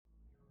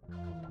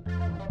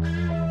Good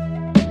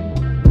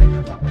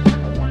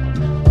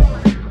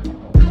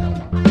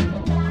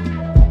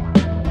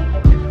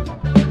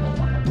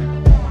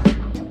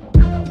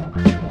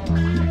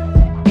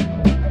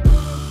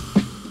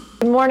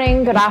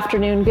morning, good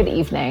afternoon, good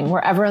evening,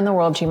 wherever in the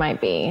world you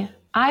might be.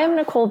 I am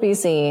Nicole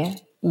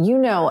BC. You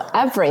know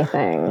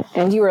everything,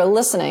 and you are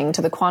listening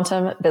to the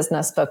Quantum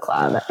Business Book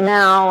Club.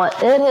 Now,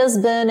 it has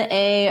been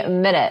a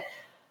minute.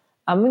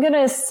 I'm going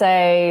to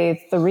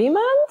say 3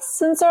 months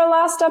since our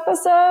last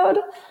episode.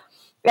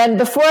 And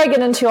before I get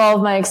into all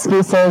of my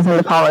excuses and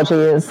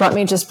apologies, let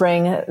me just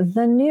bring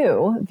the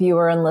new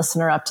viewer and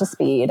listener up to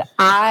speed.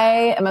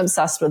 I am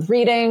obsessed with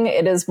reading.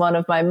 It is one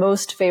of my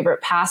most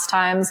favorite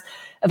pastimes.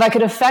 If I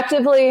could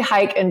effectively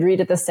hike and read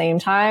at the same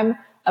time,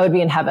 I would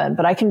be in heaven,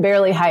 but I can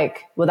barely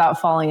hike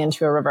without falling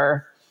into a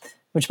river,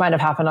 which might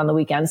have happened on the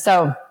weekend.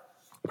 So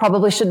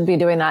probably shouldn't be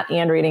doing that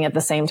and reading at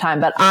the same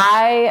time, but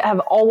I have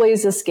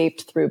always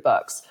escaped through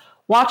books.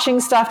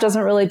 Watching stuff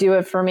doesn't really do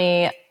it for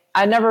me.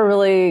 I never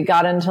really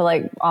got into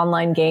like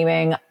online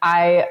gaming.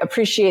 I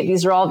appreciate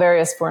these are all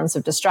various forms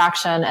of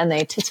distraction and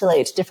they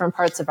titillate different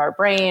parts of our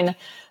brain,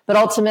 but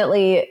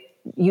ultimately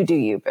you do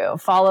you, boo.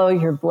 Follow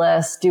your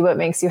bliss. Do what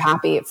makes you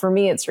happy. For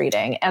me, it's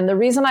reading. And the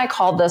reason I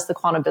called this the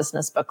Quantum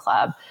Business Book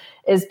Club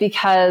is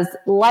because,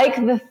 like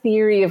the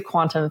theory of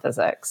quantum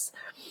physics,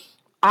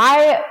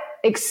 I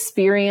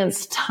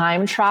experience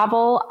time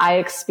travel. I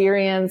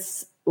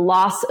experience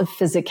loss of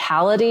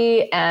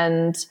physicality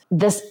and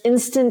this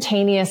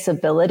instantaneous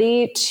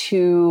ability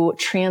to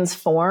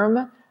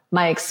transform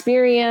my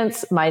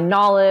experience, my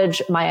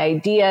knowledge, my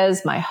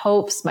ideas, my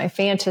hopes, my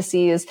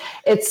fantasies.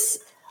 It's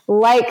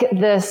like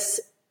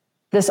this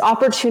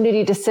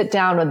opportunity to sit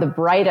down with the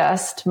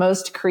brightest,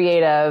 most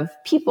creative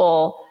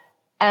people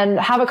and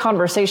have a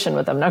conversation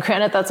with them. Now,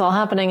 granted, that's all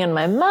happening in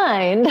my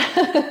mind,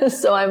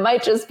 so I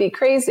might just be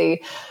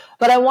crazy,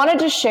 but I wanted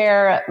to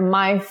share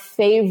my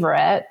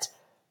favorite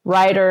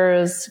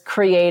writers,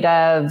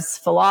 creatives,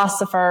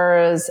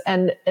 philosophers,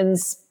 and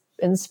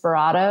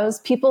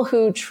inspirados, people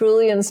who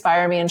truly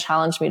inspire me and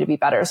challenge me to be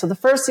better. So the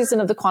first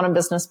season of the Quantum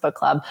Business Book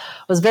Club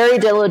was very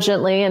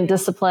diligently and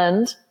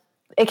disciplined.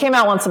 It came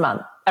out once a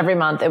month, every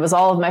month. It was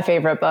all of my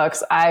favorite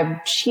books. I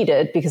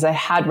cheated because I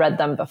had read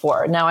them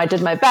before. Now, I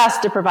did my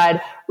best to provide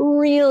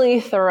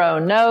really thorough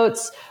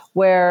notes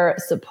where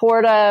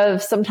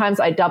supportive. Sometimes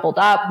I doubled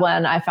up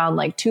when I found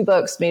like 2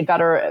 books made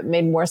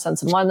more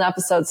sense in one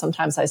episode.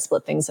 Sometimes I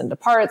split things into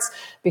parts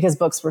because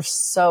books were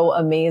so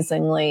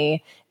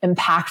amazingly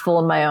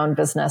impactful in my own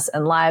business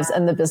and lives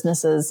and the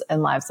businesses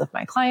and lives of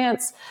my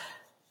clients.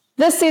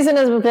 This season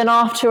has been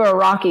off to a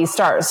rocky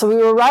start. So we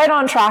were right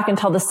on track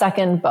until the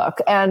second book.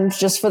 And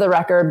just for the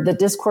record, the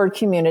Discord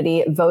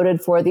community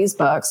voted for these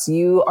books.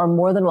 You are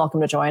more than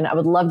welcome to join. I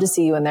would love to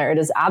see you in there. It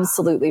is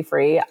absolutely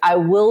free. I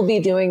will be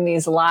doing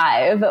these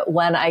live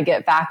when I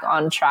get back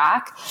on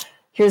track.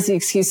 Here's the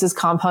excuses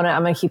component.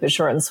 I'm going to keep it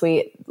short and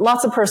sweet.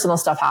 Lots of personal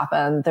stuff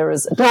happened. There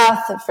was a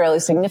death, a fairly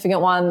significant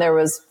one. There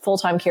was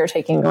full-time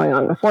caretaking going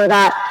on before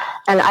that.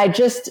 And I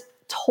just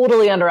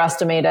totally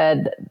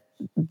underestimated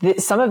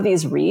some of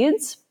these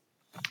reads.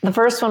 The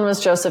first one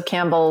was Joseph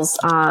Campbell's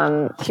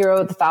Hero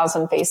with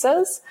 1,000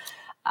 Faces.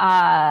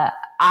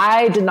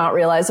 I did not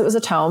realize it was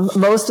a tome.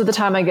 Most of the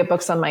time I get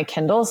books on my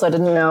Kindle, so I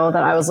didn't know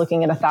that I was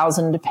looking at a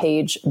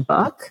 1,000-page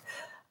book.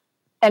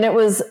 And it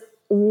was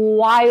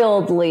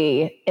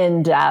wildly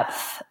in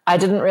depth. I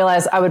didn't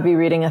realize I would be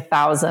reading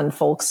 1,000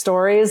 folk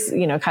stories,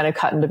 kind of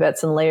cut into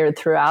bits and layered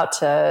throughout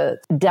to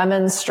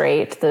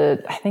demonstrate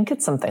I think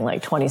it's something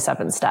like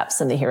 27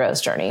 steps in the hero's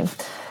journey.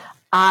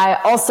 I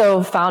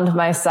also found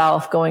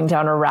myself going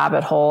down a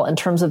rabbit hole in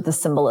terms of the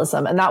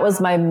symbolism. And that was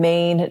my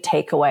main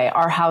takeaway,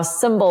 are how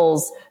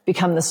symbols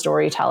become the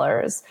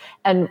storytellers.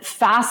 And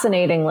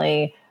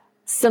fascinatingly,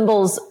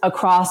 symbols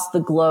across the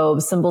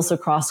globe, symbols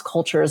across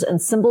cultures,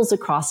 and symbols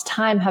across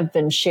time have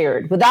been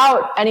shared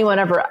without anyone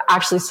ever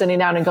actually sitting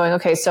down and going,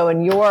 okay, so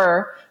in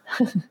your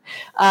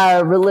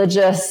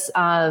religious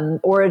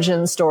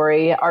origin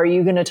story, are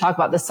you going to talk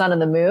about the sun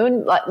and the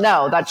moon?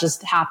 No, that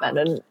just happened.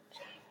 And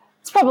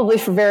it's probably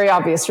for very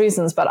obvious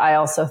reasons, but I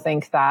also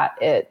think that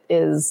it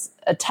is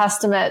a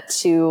testament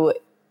to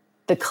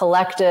the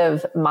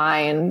collective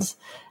mind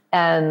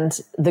and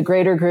the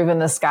greater groove in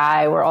the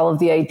sky where all of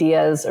the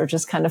ideas are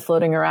just kind of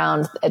floating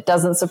around. It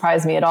doesn't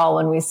surprise me at all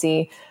when we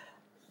see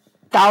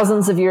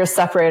thousands of years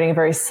separating a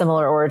very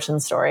similar origin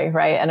story,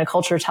 right? And a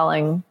culture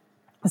telling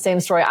the same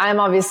story.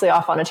 I'm obviously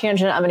off on a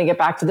tangent. I'm going to get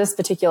back to this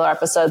particular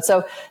episode.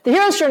 So The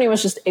Hero's Journey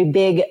was just a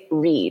big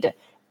read.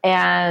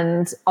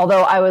 And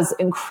although I was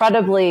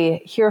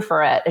incredibly here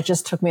for it, it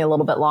just took me a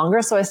little bit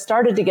longer. So I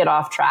started to get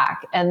off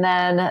track and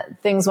then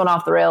things went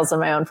off the rails in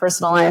my own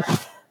personal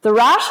life. The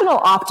Rational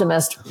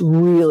Optimist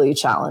really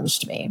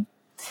challenged me.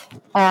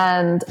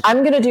 And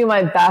I'm going to do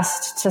my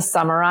best to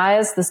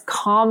summarize this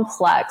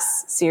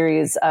complex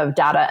series of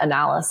data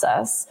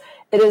analysis.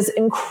 It is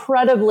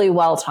incredibly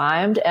well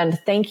timed. And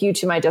thank you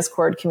to my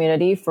Discord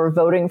community for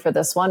voting for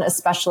this one,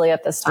 especially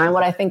at this time.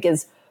 What I think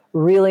is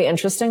really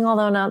interesting,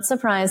 although not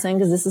surprising,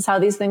 because this is how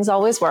these things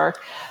always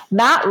work.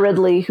 Matt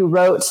Ridley, who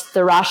wrote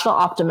The Rational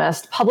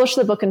Optimist, published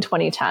the book in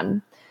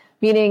 2010,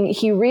 meaning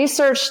he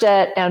researched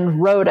it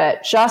and wrote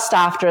it just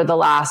after the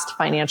last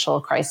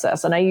financial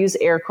crisis. And I use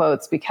air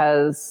quotes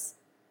because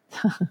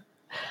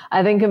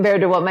I think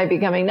compared to what might be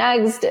coming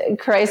next,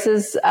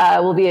 crisis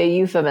will be a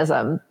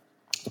euphemism.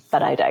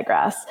 But I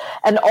digress.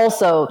 And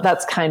also,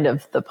 that's kind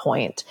of the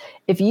point.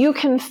 If you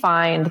can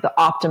find the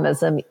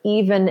optimism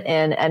even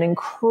in an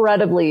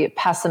incredibly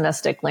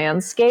pessimistic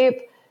landscape,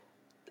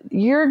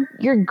 you're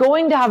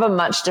going to have a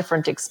much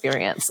different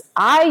experience.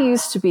 I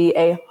used to be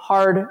a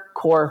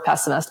hardcore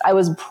pessimist. I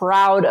was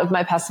proud of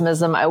my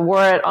pessimism. I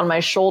wore it on my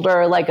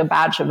shoulder like a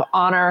badge of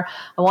honor.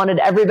 I wanted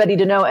everybody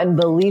to know, and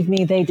believe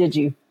me, they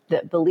did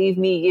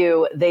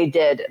they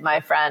did,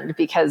 my friend,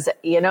 because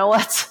you know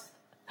what?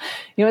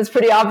 You know what's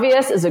pretty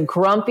obvious is a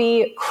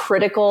grumpy,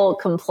 critical,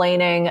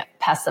 complaining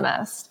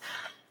pessimist.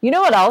 You know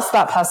what else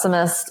that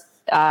pessimist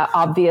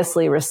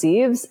obviously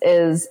receives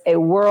is a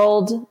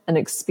world, an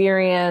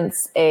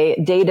experience, a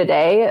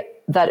day-to-day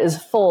that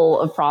is full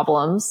of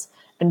problems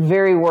and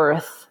very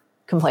worth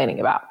complaining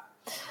about.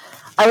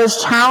 I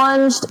was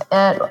challenged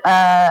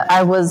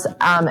I was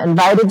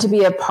invited to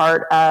be a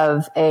part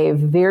of a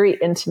very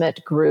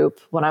intimate group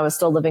when I was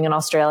still living in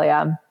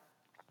Australia.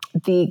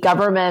 The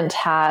government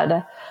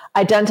had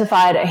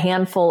identified a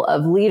handful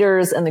of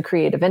leaders in the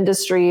creative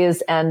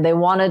industries, and they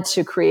wanted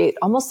to create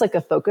almost like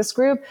a focus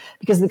group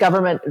because the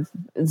government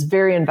is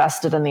very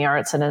invested in the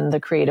arts and in the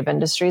creative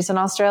industries in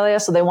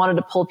Australia. So they wanted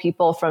to pull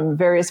people from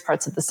various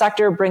parts of the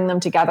sector, bring them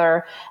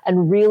together,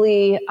 and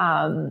really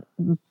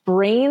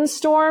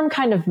brainstorm,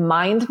 kind of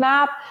mind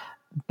map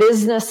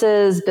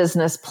businesses,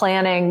 business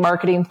planning,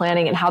 marketing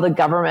planning, and how the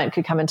government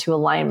could come into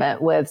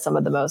alignment with some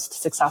of the most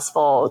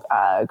successful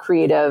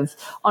creative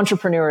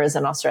entrepreneurs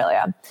in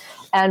Australia.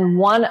 And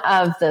one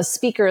of the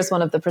speakers,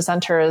 one of the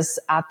presenters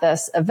at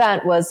this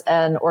event was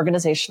an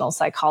organizational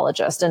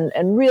psychologist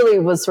and really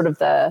was sort of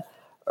the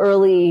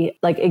early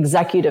like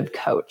executive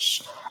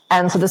coach.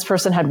 And so this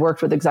person had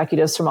worked with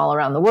executives from all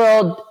around the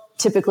world,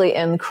 typically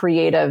in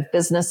creative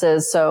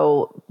businesses.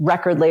 So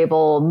record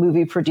label,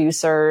 movie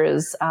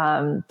producers,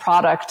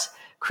 product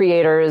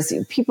creators,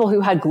 people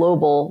who had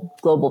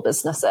global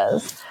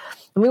businesses.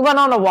 And we went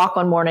on a walk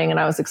one morning and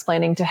I was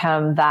explaining to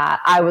him that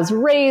I was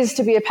raised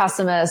to be a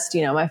pessimist.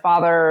 You know, my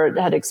father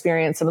had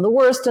experienced some of the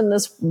worst in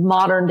this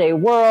modern day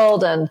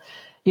world. And,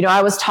 you know,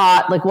 I was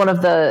taught like one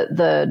of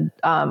the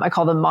I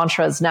call them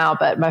mantras now,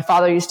 but my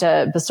father used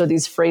to bestow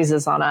these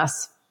phrases on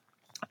us,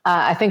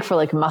 I think for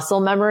like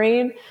muscle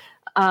memory.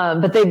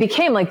 But they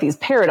became like these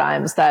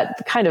paradigms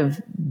that kind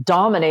of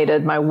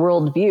dominated my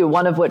worldview,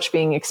 one of which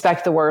being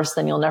expect the worst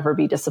and you'll never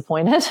be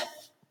disappointed.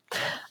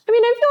 I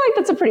mean, I feel like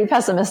that's a pretty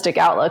pessimistic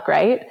outlook,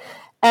 right?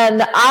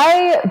 And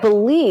I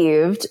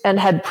believed and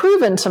had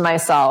proven to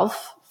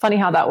myself, funny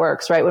how that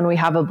works, right? When we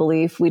have a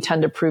belief, we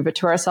tend to prove it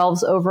to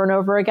ourselves over and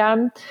over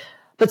again.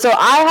 But so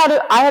I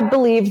had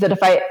believed that if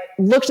I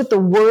looked at the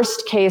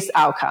worst case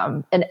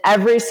outcome in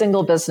every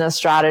single business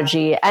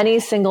strategy, any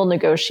single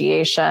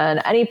negotiation,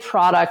 any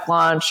product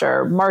launch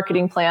or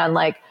marketing plan,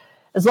 like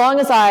as long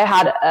as I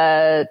had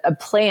a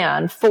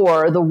plan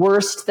for the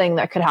worst thing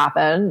that could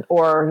happen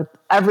or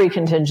every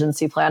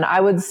contingency plan, I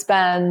would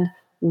spend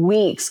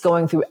weeks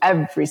going through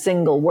every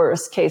single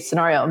worst case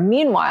scenario.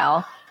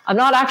 Meanwhile, I'm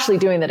not actually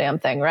doing the damn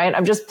thing, right?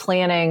 I'm just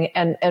planning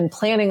and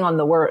planning on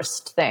the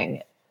worst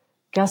thing.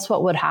 Guess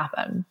what would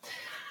happen?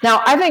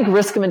 Now, I think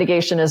risk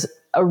mitigation is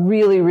a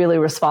really, really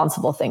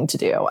responsible thing to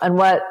do. And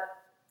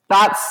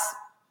that's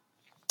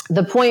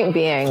the point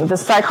being, the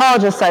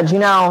psychologist said, you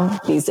know,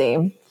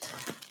 BZ,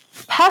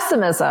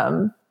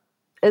 pessimism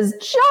is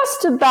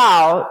just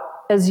about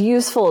as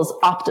useful as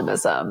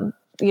optimism.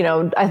 You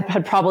know, I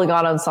had probably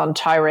gone on some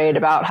tirade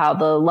about how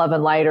the love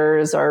and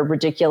lighters are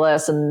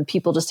ridiculous and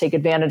people just take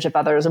advantage of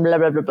others and blah,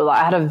 blah, blah, blah.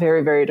 I had a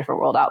very, very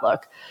different world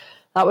outlook.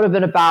 That would have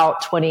been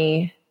about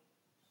 20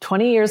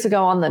 years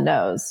ago on the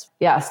nose.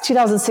 Yes,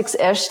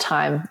 2006-ish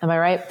time. Am I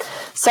right?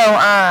 So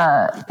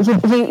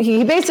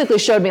he basically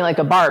showed me like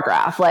a bar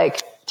graph,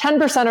 like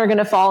 10% are going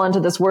to fall into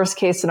this worst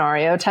case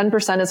scenario.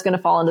 10% is going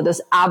to fall into this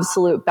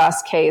absolute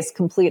best case,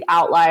 complete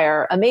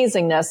outlier,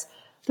 amazingness.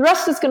 The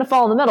rest is going to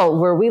fall in the middle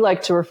where we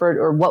like to refer to,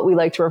 or what we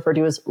like to refer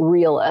to as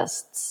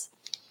realists.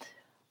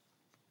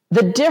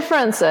 The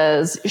difference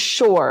is,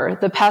 sure,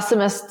 the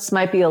pessimists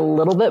might be a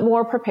little bit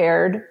more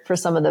prepared for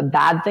some of the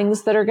bad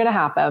things that are going to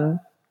happen,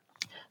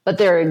 but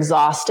they're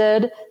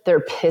exhausted, they're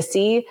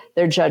pissy,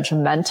 they're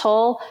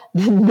judgmental,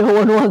 no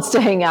one wants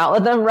to hang out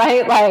with them,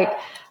 right? Like,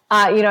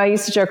 you know, I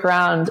used to joke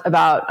around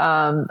about,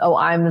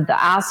 I'm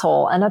the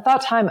asshole. And at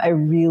that time, I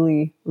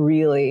really,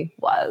 really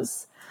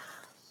was.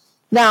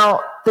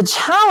 Now, the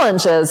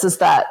challenge is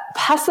that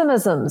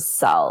pessimism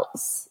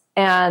sells.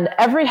 And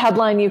every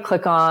headline you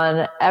click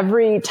on,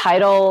 every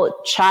title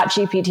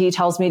ChatGPT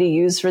tells me to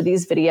use for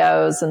these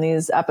videos and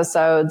these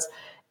episodes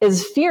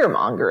is fear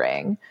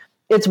mongering.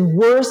 It's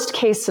worst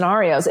case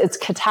scenarios. It's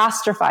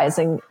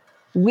catastrophizing.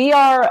 We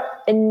are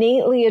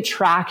innately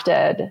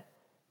attracted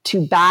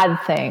to bad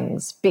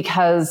things,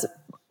 because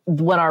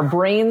when our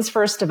brains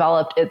first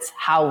developed, it's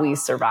how we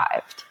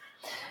survived.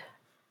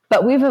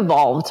 But we've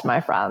evolved,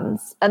 my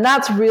friends. And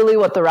that's really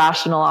what the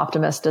Rational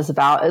Optimist is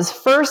about, is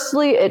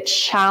firstly, it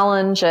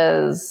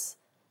challenges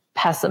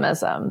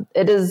pessimism.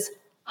 It is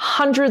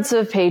hundreds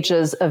of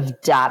pages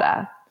of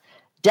data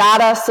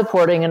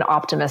supporting an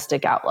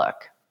optimistic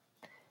outlook.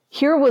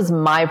 Here was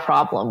my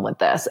problem with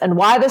this, and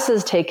why this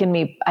has taken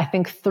me, I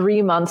think,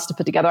 3 months to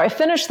put together. I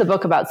finished the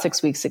book about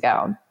 6 weeks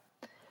ago,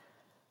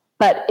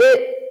 but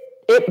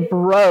it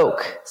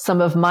broke some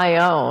of my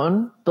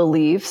own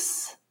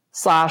beliefs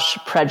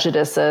 /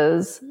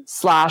 prejudices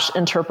 /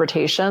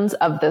 interpretations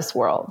of this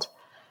world.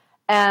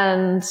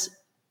 And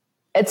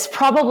it's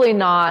probably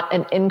not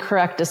an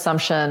incorrect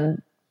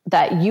assumption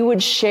that you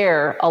would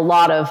share a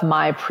lot of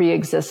my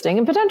pre-existing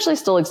and potentially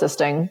still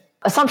existing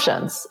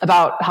assumptions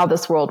about how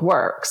this world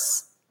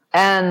works.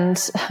 And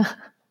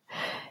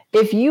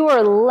if you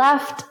are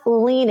left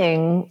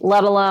leaning,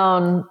 let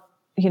alone,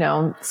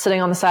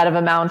 sitting on the side of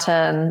a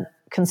mountain,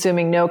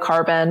 consuming no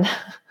carbon,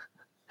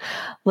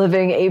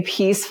 living a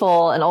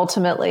peaceful and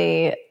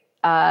ultimately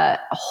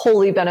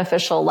wholly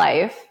beneficial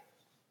life,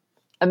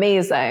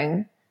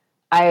 amazing.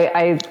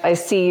 I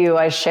see you.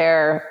 I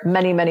share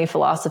many, many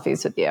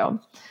philosophies with you.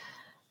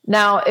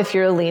 Now, if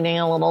you're leaning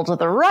a little to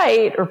the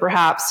right, or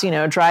perhaps,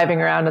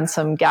 driving around in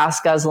some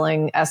gas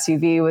guzzling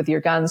SUV with your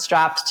gun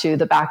strapped to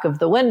the back of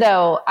the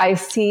window, I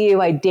see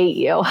you. I date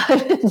you. I'm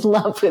in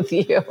love with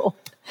you.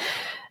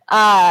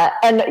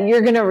 And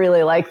you're going to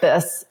really like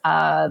this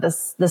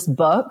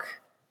book.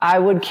 I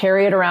would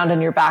carry it around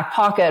in your back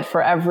pocket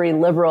for every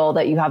liberal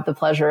that you have the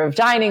pleasure of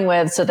dining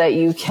with, so that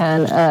you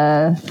can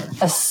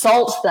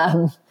assault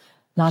them,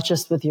 not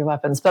just with your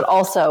weapons, but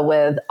also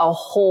with a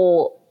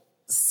whole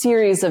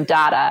series of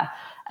data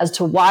as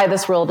to why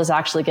this world is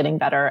actually getting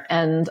better.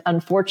 And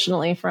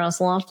unfortunately for us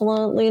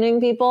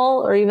left-leaning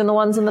people, or even the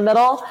ones in the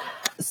middle,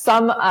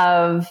 some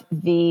of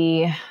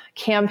the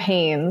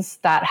campaigns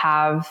that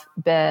have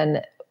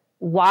been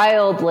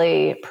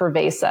wildly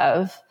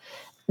pervasive,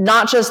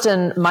 not just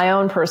in my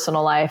own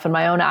personal life and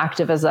my own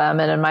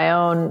activism and in my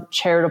own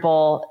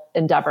charitable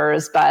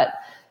endeavors, but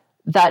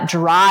that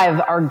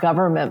drive our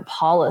government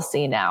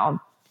policy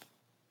now,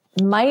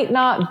 might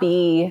not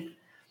be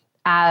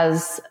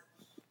as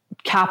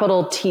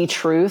capital T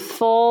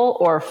truthful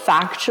or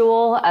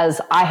factual as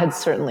I had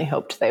certainly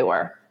hoped they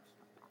were.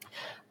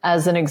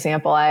 As an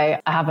example, I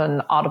have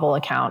an Audible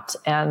account,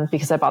 and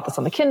because I bought this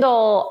on the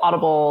Kindle,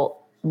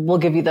 Audible will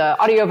give you the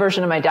audio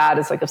version, and my dad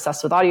is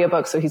obsessed with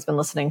audiobooks, so he's been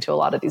listening to a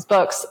lot of these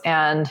books,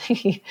 and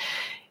he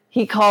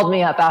called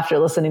me up after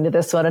listening to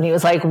this one, and he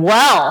was like,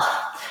 "Well,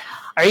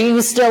 are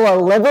you still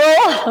a liberal?"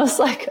 I was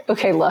like,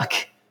 "Okay, look,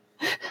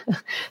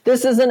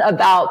 this isn't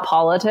about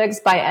politics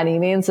by any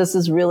means. This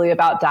is really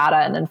about data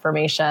and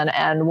information.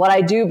 And what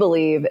I do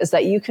believe is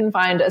that you can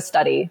find a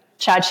study.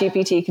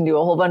 ChatGPT can do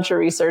a whole bunch of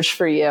research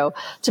for you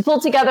to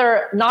pull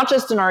together not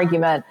just an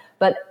argument,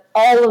 but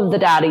all of the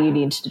data you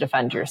need to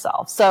defend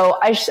yourself." So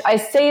I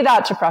say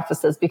that to preface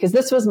this, because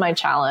this was my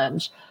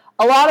challenge.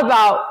 A lot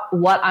about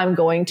what I'm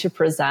going to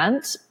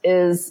present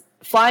is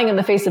flying in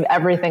the face of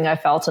everything I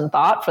felt and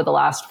thought for the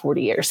last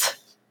 40 years.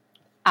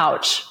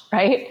 Ouch,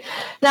 right?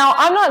 Now,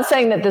 I'm not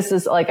saying that this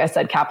is, like I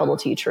said, capital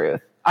T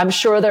truth. I'm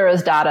sure there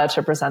is data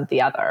to present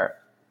the other.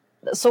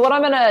 So what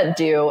I'm going to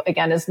do,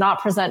 again, is not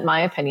present my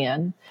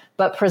opinion,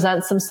 but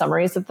present some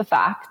summaries of the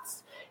facts.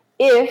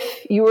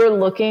 If you are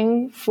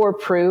looking for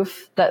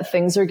proof that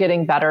things are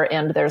getting better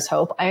and there's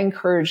hope, I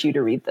encourage you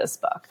to read this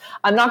book.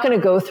 I'm not going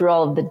to go through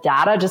all of the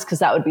data just because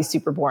that would be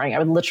super boring. I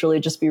would literally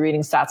just be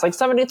reading stats like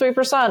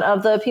 73%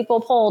 of the people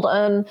polled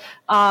in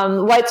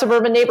white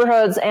suburban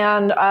neighborhoods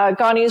and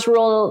Ghanese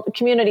rural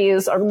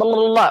communities are blah,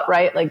 blah, blah,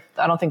 right?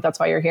 I don't think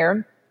that's why you're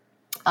here.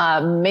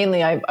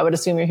 Mainly, I would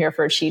assume you're here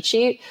for a cheat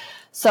sheet.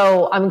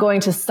 So I'm going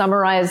to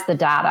summarize the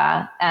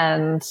data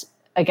and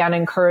again,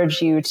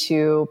 encourage you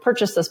to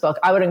purchase this book.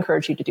 I would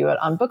encourage you to do it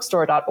on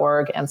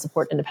bookstore.org and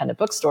support independent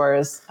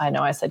bookstores. I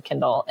know I said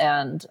Kindle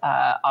and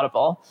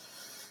Audible.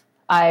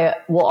 I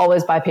will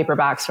always buy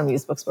paperbacks from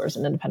used bookstores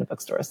and independent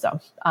bookstores. So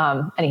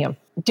anywho,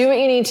 do what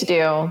you need to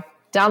do.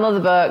 Download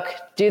the book,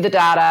 do the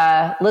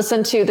data,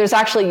 there's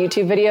actually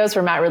YouTube videos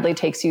where Matt Ridley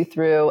takes you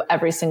through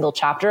every single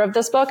chapter of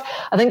this book.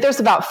 I think there's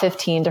about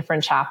 15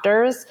 different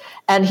chapters.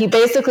 And he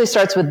basically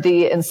starts with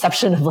the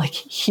inception of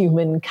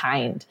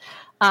humankind.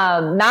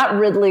 Matt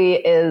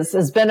Ridley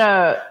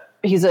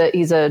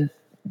he's a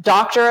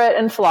doctorate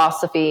in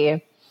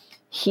philosophy.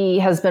 He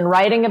has been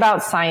writing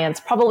about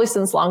science probably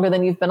since longer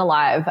than you've been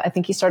alive. I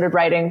think he started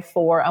writing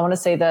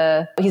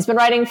he's been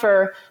writing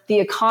for The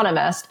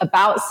Economist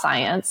about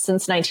science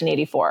since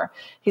 1984.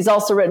 He's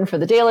also written for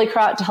the Daily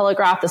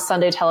Telegraph, the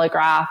Sunday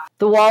Telegraph,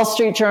 the Wall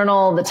Street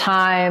Journal, the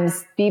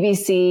Times,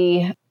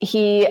 BBC.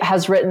 He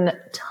has written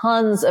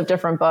tons of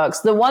different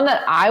books. The one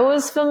that I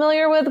was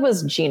familiar with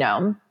was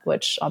Genome,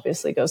 which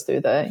obviously goes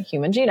through the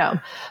human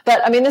genome.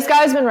 But this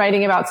guy's been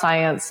writing about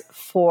science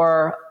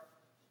for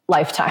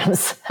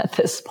lifetimes at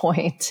this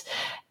point.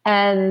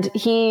 And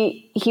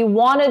he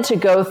wanted to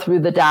go through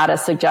the data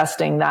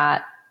suggesting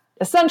that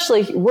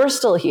essentially we're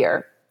still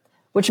here,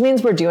 which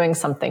means we're doing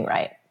something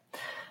right.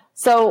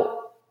 So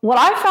what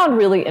I found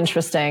really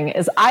interesting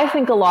is I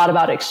think a lot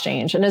about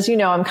exchange. And as you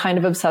know, I'm kind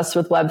of obsessed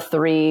with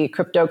Web3,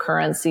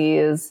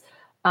 cryptocurrencies,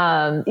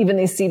 even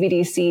these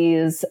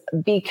CBDCs,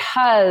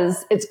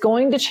 because it's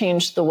going to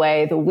change the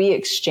way that we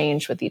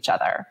exchange with each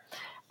other.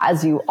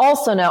 As you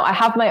also know, I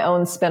have my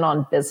own spin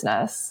on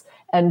business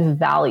and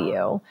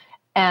value.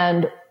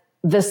 And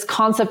this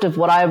concept of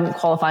what I'm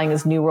qualifying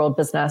as new world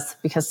business,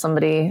 because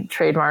somebody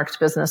trademarked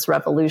business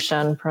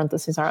revolution,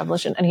 parentheses, our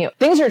revolution. Anyhow,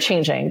 things are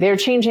changing. They're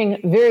changing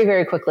very,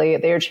 very quickly.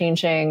 They are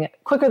changing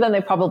quicker than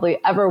they probably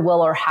ever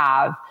will or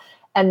have.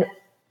 And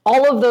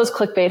all of those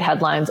clickbait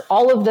headlines,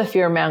 all of the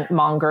fear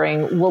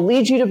mongering will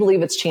lead you to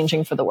believe it's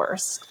changing for the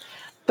worst.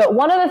 But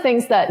one of the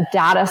things that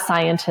data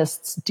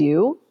scientists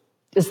do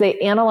is they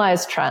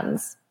analyze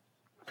trends.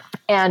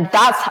 And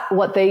that's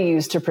what they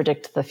use to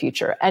predict the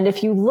future. And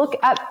if you look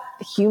at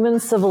human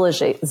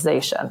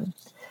civilization,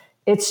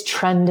 it's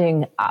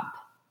trending up.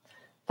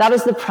 That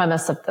is the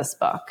premise of this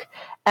book.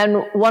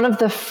 And one of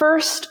the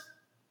first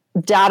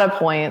data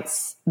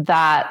points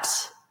that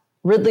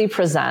Ridley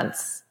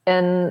presents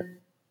in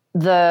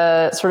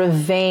the sort of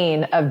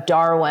vein of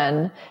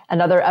Darwin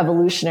and other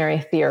evolutionary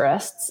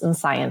theorists and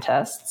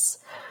scientists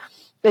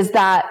is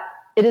that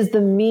it is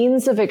the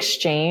means of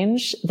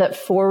exchange that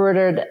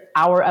forwarded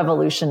our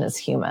evolution as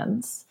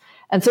humans.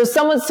 And so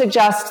some would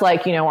suggest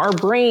our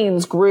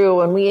brains grew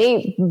and we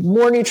ate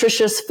more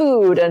nutritious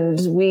food and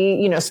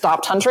we,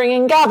 stopped hunting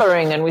and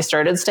gathering and we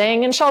started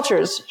staying in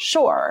shelters.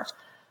 Sure.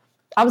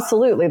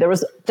 Absolutely. There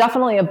was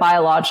definitely a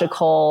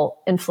biological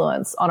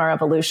influence on our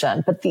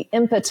evolution, but the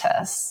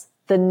impetus,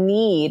 the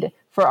need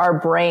for our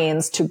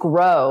brains to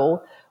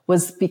grow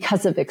was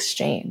because of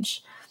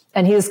exchange.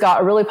 And he's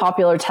got a really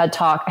popular TED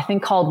Talk, I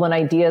think called When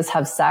Ideas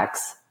Have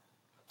Sex.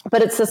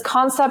 But it's this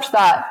concept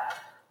that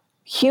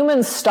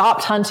humans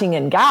stopped hunting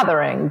and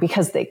gathering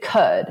because they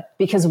could,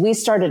 because we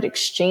started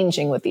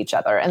exchanging with each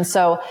other. And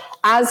so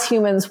as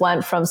humans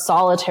went from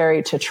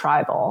solitary to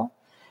tribal,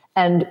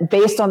 and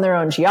based on their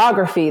own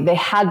geography, they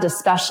had to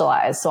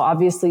specialize. So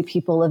obviously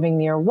people living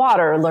near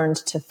water learned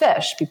to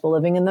fish. People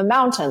living in the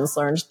mountains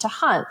learned to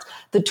hunt.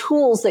 The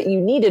tools that you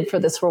needed for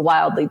this were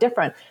wildly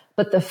different.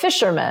 But the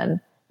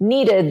fishermen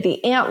needed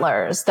the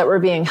antlers that were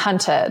being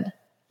hunted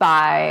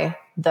by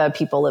the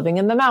people living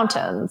in the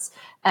mountains.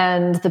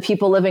 And the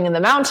people living in the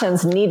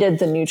mountains needed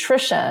the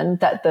nutrition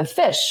that the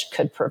fish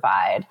could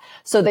provide.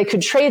 So they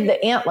could trade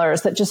the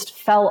antlers that just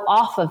fell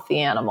off of the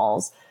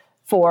animals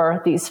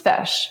for these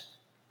fish.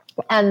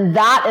 And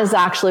that is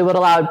actually what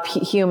allowed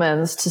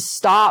humans to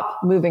stop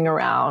moving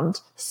around,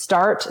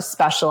 start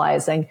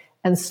specializing,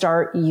 and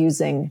start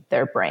using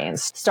their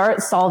brains,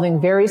 start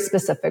solving very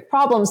specific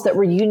problems that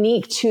were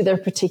unique to their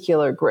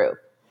particular group.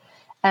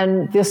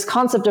 And this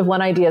concept of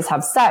when ideas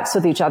have sex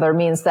with each other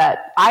means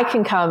that I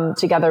can come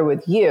together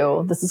with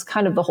you. This is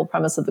kind of the whole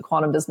premise of the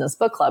Quantum Business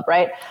Book Club,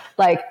 right?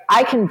 Like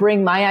I can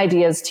bring my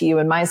ideas to you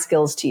and my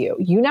skills to you.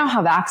 You now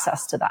have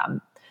access to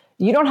them.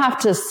 You don't have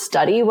to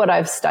study what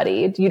I've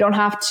studied. You don't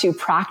have to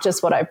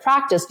practice what I've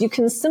practiced. You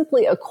can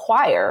simply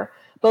acquire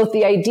both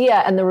the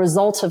idea and the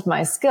result of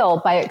my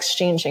skill by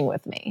exchanging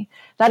with me.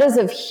 That is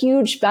of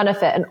huge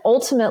benefit. And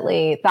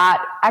ultimately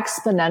that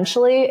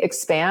exponentially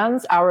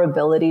expands our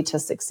ability to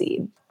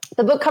succeed.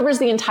 The book covers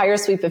the entire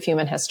sweep of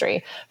human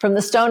history from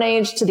the Stone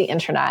Age to the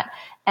internet.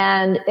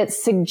 And it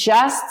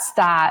suggests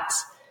that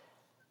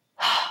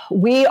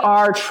we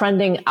are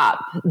trending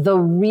up. The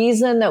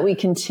reason that we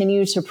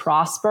continue to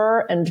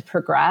prosper and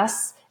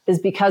progress is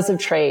because of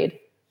trade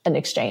and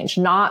exchange,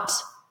 not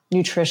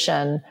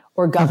nutrition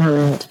or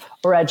government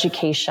or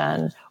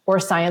education or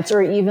science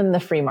or even the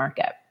free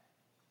market.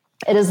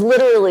 It is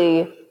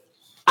literally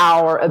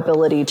our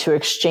ability to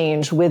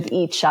exchange with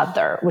each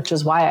other, which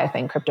is why I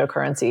think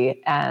cryptocurrency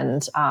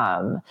and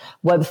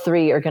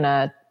Web3 are going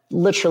to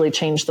literally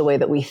change the way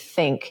that we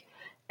think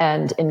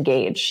and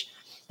engage.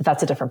 But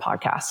that's a different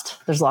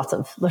podcast. There's lots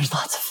of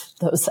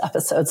those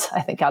episodes,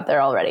 I think, out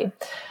there already.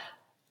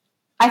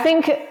 I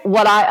think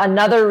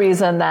another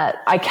reason that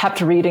I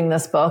kept reading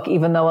this book,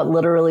 even though it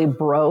literally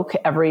broke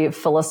every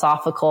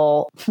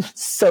philosophical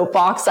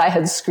soapbox I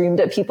had screamed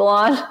at people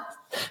on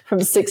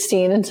from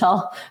 16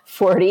 until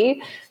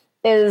 40,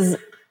 is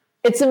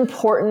it's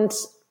important.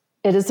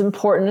 It is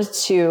important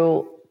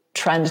to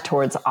trend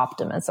towards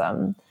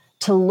optimism,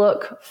 to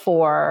look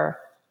for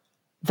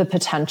the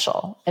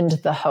potential and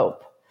the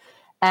hope.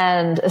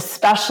 And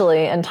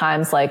especially in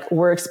times like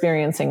we're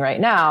experiencing right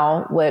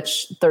now,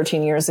 which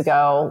 13 years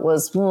ago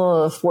was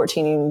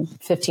 14,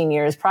 15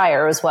 years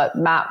prior is what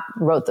Matt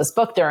wrote this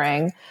book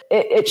during.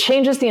 It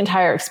changes the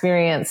entire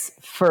experience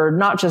for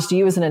not just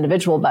you as an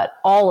individual, but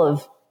all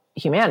of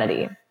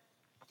humanity.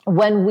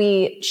 When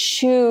we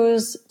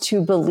choose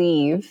to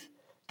believe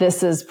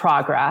this is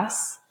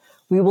progress,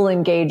 we will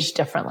engage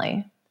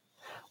differently.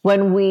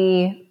 When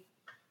we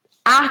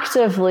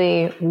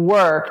actively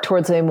work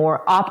towards a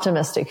more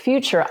optimistic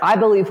future, I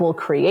believe we'll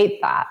create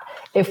that.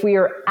 If we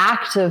are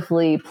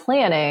actively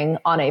planning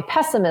on a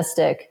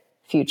pessimistic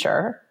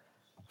future,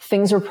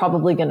 things are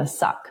probably going to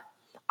suck.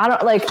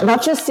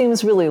 that just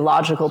seems really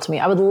logical to me.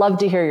 I would love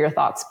to hear your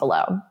thoughts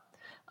below,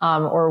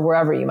 or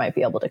wherever you might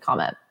be able to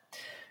comment.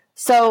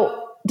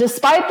 So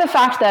despite the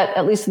fact that,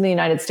 at least in the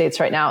United States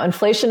right now,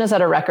 inflation is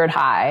at a record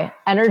high,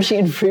 energy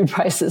and food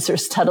prices are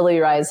steadily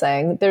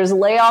rising, there's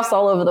layoffs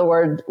all over the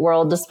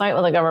world, despite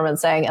what the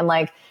government's saying, and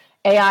like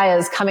AI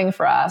is coming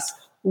for us.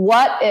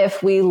 What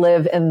if we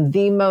live in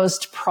the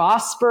most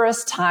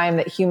prosperous time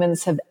that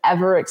humans have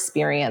ever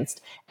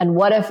experienced? And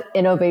what if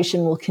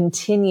innovation will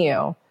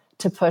continue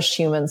to push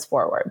humans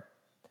forward?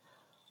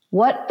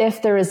 What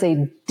if there is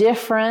a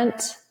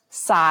different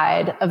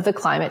side of the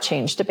climate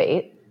change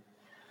debate?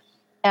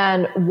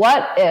 And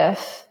what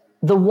if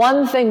the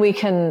one thing we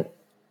can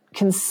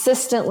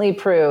consistently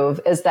prove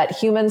is that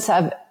humans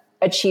have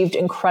achieved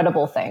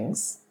incredible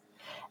things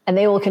and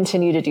they will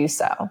continue to do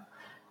so?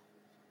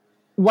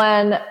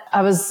 When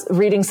I was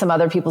reading some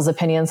other people's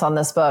opinions on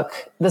this book,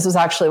 this was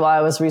actually while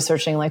I was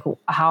researching, like,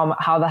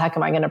 how the heck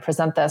am I going to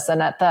present this?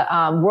 And at the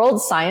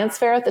World Science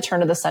Fair at the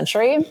turn of the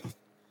century,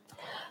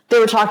 they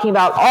were talking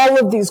about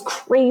all of these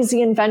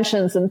crazy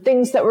inventions and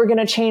things that were going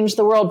to change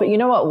the world. But you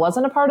know what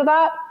wasn't a part of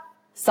that?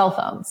 Cell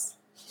phones,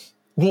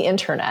 the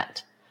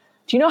internet.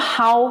 Do you know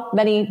how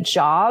many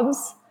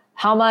jobs,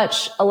 how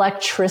much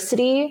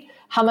electricity,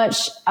 how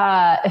much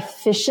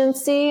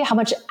efficiency, how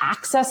much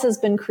access has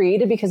been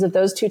created because of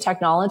those two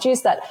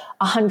technologies that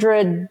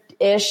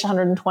 100-ish,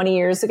 120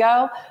 years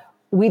ago,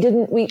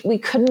 we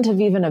couldn't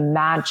have even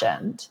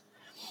imagined.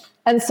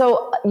 And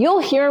so you'll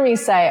hear me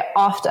say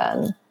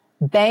often,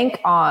 bank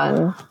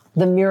on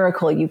the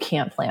miracle you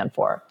can't plan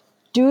for.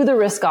 Do the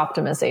risk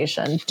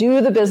optimization,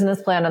 do the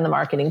business plan and the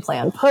marketing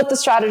plan, put the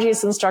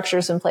strategies and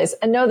structures in place,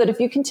 and know that if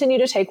you continue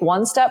to take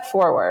one step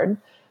forward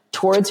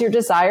towards your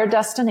desired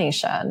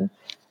destination,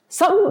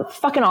 something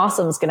fucking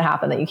awesome is going to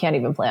happen that you can't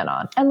even plan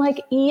on. And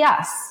like,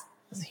 yes,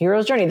 it's a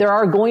hero's journey. There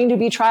are going to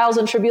be trials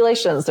and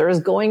tribulations. There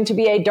is going to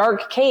be a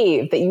dark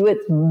cave that you would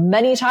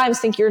many times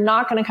think you're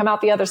not going to come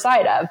out the other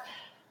side of.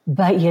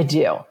 But you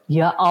do.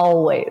 You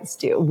always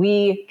do.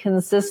 We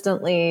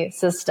consistently,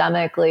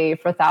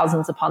 systemically, for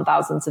thousands upon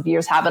thousands of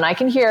years have. And I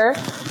can hear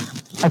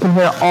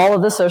all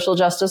of the social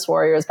justice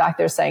warriors back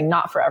there saying,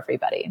 not for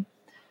everybody.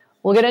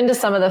 We'll get into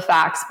some of the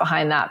facts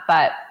behind that.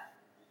 But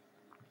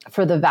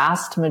for the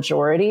vast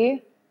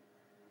majority,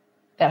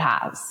 it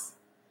has.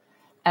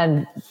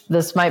 And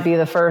this might be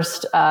the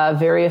first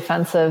very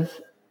offensive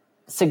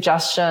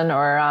suggestion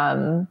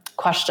or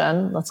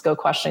question. Let's go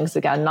questions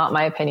again. Not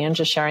my opinion,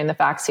 just sharing the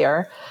facts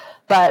here.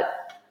 But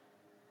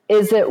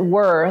is it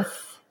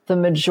worth the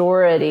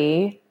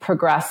majority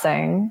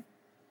progressing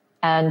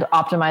and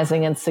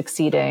optimizing and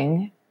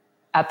succeeding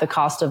at the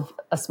cost of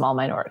a small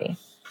minority?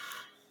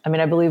 I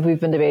mean, I believe we've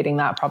been debating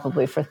that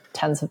probably for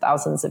tens of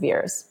thousands of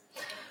years.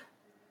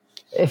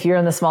 If you're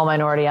in the small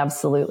minority,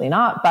 absolutely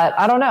not. But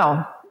I don't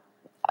know.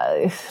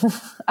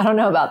 I don't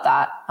know about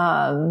that.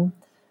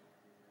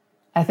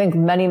 I think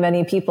many,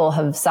 many people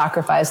have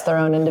sacrificed their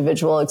own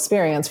individual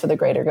experience for the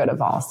greater good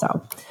of all.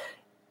 So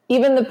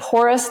even the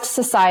poorest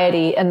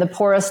society and the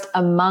poorest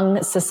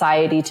among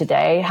society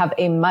today have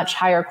a much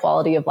higher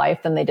quality of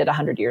life than they did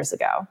 100 years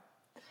ago.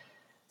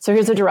 So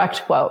here's a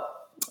direct quote.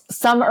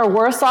 Some are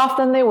worse off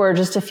than they were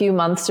just a few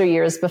months or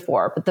years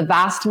before, but the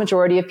vast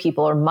majority of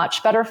people are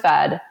much better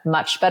fed,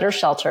 much better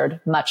sheltered,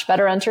 much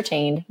better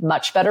entertained,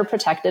 much better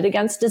protected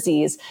against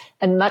disease,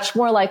 and much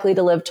more likely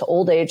to live to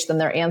old age than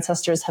their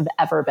ancestors have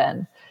ever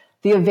been.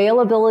 The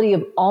availability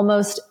of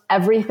almost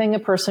everything a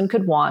person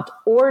could want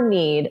or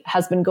need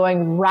has been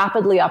going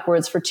rapidly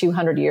upwards for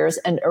 200 years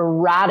and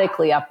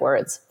erratically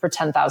upwards for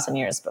 10,000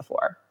 years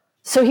before.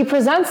 So he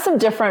presents some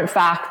different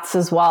facts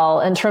as well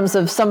in terms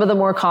of some of the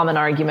more common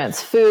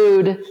arguments: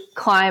 food,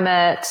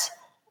 climate,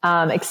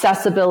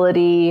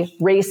 accessibility,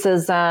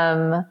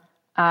 racism,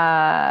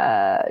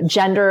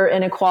 gender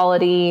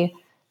inequality,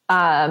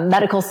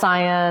 medical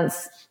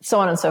science,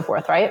 so on and so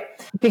forth, right?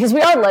 Because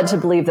we are led to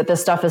believe that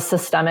this stuff is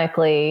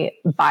systemically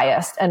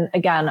biased. And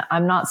again,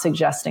 I'm not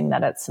suggesting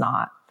that it's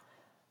not.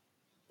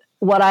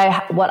 What I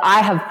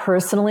have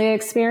personally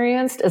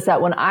experienced is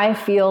that when I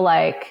feel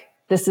like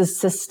this is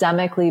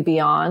systemically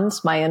beyond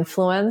my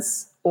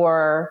influence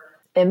or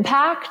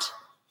impact,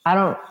 I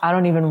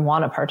don't even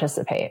want to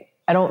participate.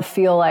 I don't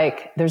feel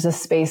like there's a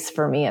space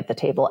for me at the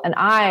table. And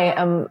I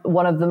am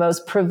one of the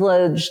most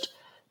privileged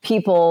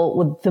people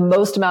with the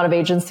most amount of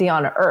agency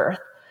on earth.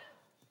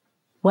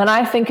 When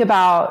I think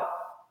about,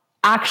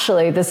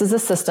 actually, this is a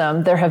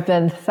system, there have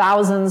been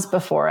thousands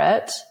before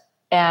it,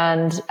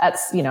 and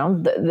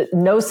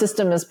no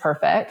system is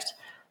perfect.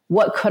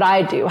 What could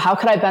I do? How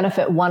could I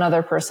benefit one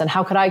other person?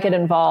 How could I get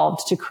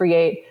involved to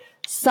create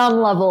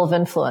some level of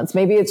influence?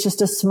 Maybe it's just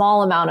a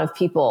small amount of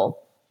people.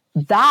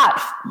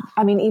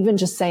 Even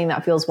just saying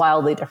that feels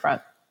wildly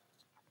different.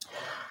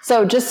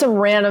 So just some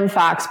random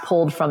facts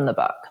pulled from the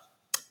book.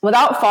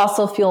 Without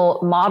fossil fuel,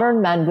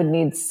 modern men would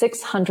need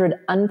 600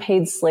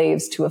 unpaid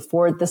slaves to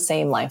afford the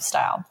same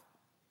lifestyle.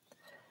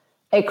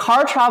 A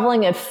car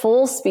traveling at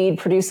full speed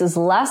produces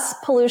less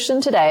pollution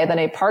today than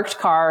a parked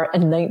car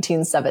in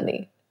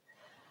 1970.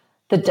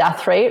 The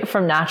death rate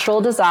from natural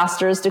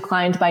disasters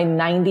declined by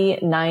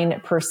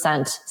 99%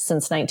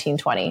 since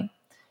 1920.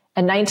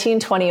 In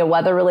 1920, a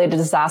weather-related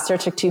disaster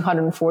took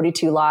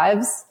 242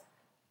 lives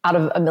out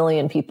of 1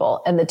 million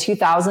people. In the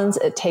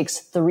 2000s, it takes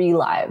 3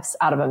 lives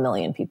out of 1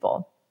 million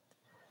people.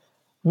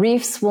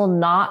 Reefs will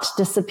not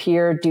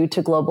disappear due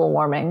to global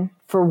warming.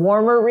 For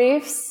warmer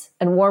reefs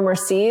and warmer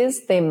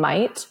seas, they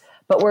might,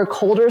 but where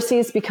colder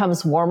seas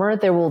becomes warmer,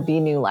 there will be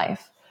new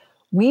life.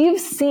 We've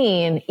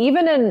seen,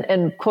 even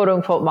in quote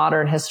unquote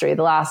modern history,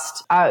 the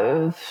last,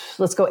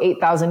 let's go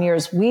 8,000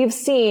 years, we've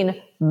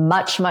seen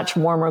much, much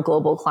warmer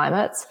global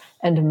climates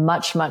and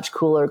much, much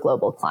cooler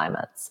global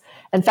climates.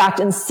 In fact,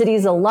 in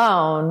cities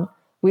alone,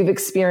 we've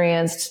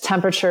experienced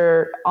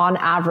temperature, on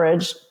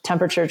average,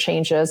 temperature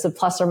changes of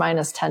plus or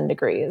minus 10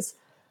 degrees.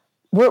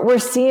 We're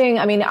seeing,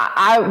 I mean,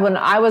 when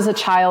I was a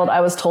child,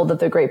 I was told that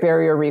the Great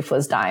Barrier Reef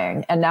was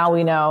dying. And now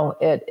we know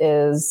it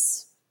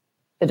is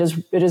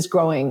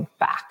growing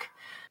back.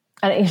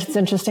 And it's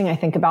interesting, I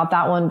think about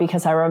that one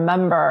because I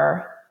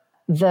remember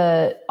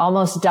the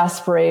almost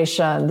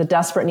desperation, the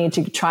desperate need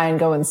to try and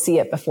go and see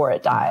it before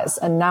it dies.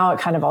 And now it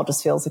kind of all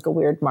just feels like a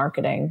weird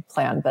marketing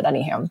plan. But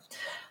anyhow,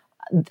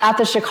 at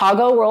the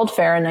Chicago World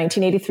Fair in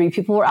 1983,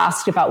 people were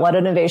asked about what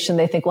innovation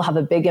they think will have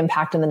a big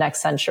impact in the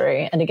next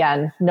century. And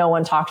again, no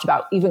one talked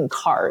about even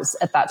cars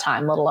at that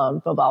time, let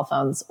alone mobile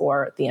phones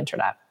or the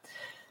internet.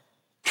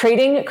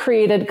 Trading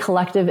created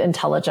collective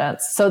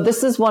intelligence. So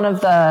this is one of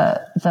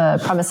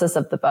the premises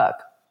of the book.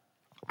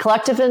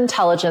 Collective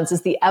intelligence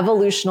is the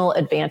evolutional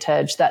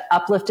advantage that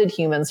uplifted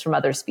humans from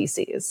other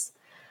species.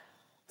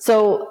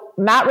 So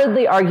Matt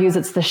Ridley argues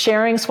it's the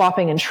sharing,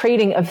 swapping, and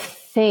trading of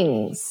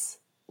things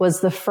was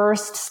the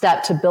first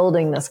step to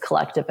building this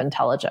collective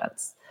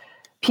intelligence.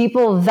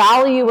 People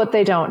value what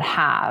they don't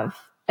have.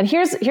 And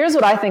here's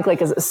what I think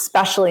like is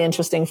especially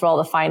interesting for all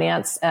the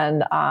finance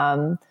and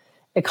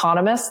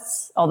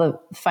economists, all the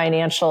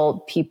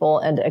financial people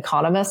and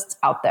economists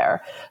out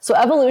there. So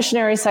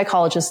evolutionary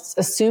psychologists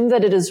assume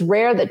that it is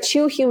rare that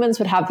 2 humans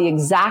would have the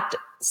exact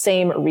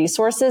same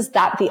resources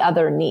that the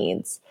other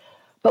needs.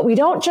 But we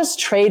don't just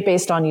trade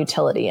based on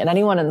utility. And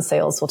anyone in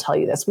sales will tell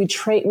you this. We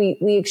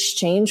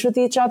exchange with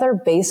each other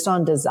based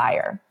on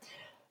desire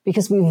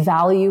because we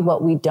value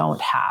what we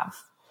don't have.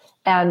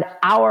 And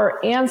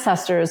our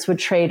ancestors would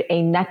trade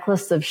a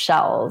necklace of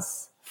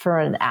shells for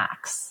an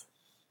axe.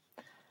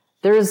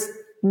 There's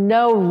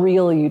no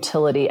real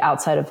utility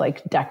outside of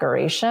like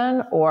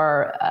decoration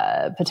or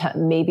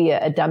maybe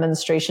a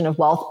demonstration of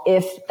wealth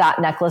if that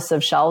necklace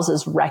of shells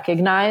is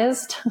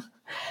recognized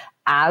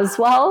as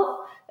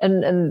well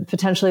and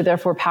potentially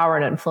therefore power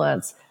and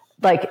influence.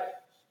 Like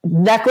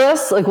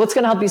necklace, like what's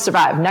going to help you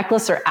survive?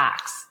 Necklace or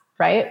axe,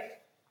 right?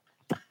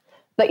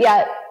 But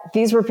yet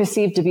these were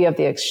perceived to be of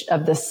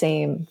the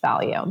same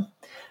value.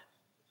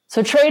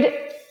 So trade.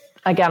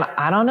 Again,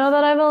 I don't know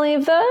that I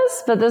believe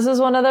this, but this is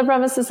one of the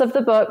premises of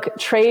the book.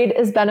 Trade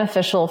is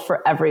beneficial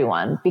for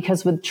everyone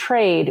because with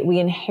trade, we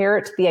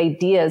inherit the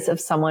ideas of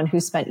someone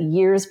who spent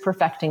years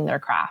perfecting their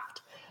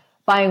craft.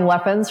 Buying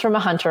weapons from a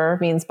hunter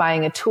means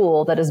buying a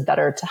tool that is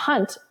better to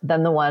hunt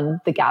than the one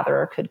the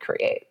gatherer could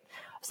create.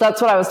 So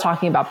that's what I was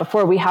talking about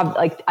before. We have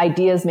like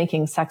ideas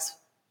ideas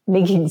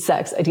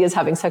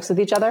having sex with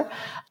each other.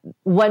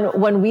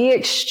 When we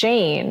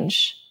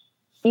exchange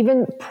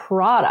even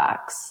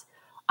products,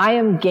 I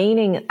am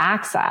gaining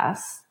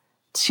access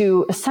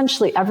to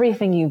essentially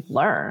everything you've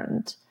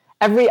learned,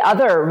 every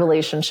other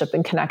relationship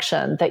and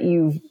connection that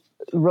you've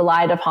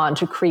relied upon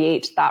to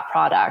create that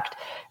product.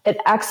 It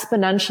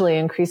exponentially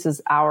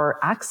increases our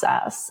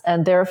access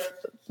and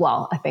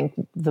I think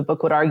the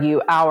book would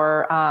argue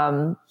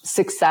our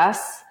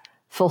success,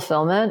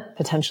 fulfillment,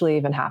 potentially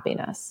even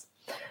happiness.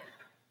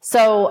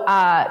 So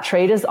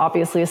trade is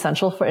obviously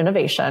essential for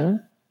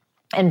innovation.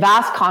 In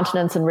vast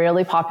continents and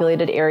rarely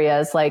populated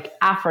areas like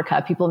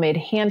Africa, people made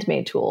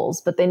handmade tools,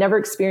 but they never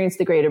experienced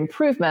the great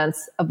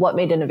improvements of what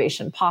made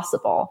innovation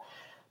possible.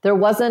 There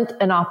wasn't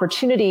an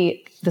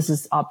opportunity, this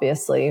is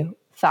obviously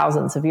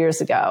thousands of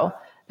years ago,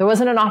 there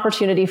wasn't an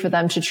opportunity for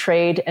them to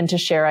trade and to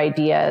share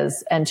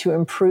ideas and to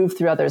improve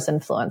through others'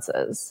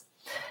 influences.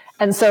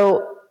 And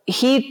so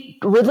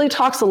Ridley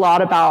talks a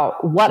lot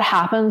about what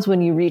happens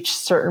when you reach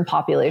certain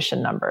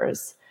population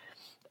numbers.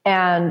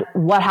 And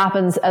what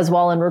happens as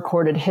well in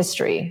recorded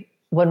history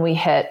when we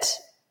hit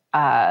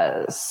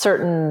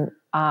certain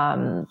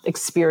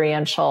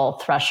experiential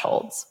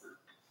thresholds.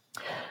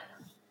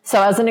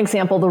 So as an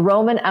example, the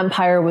Roman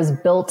Empire was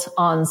built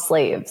on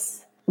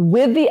slaves.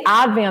 With the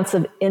advance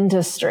of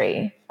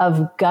industry,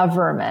 of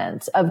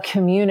government, of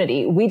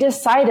community, we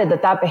decided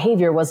that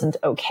behavior wasn't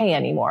okay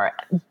anymore,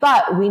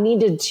 but we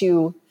needed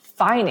to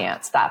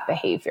finance that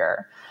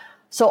behavior.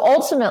 So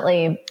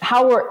ultimately,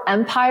 how were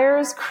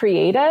empires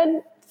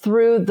created?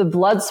 Through the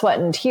blood, sweat,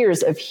 and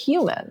tears of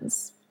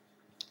humans.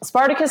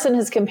 Spartacus and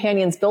his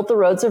companions built the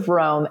roads of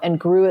Rome and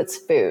grew its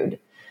food.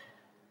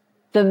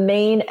 The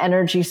main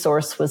energy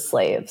source was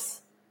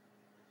slaves.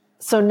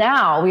 So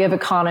now we have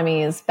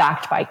economies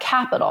backed by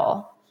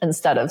capital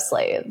instead of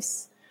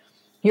slaves.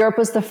 Europe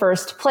was the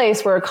first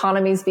place where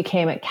economies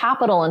became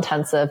capital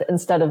intensive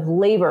instead of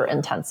labor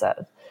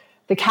intensive.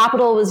 The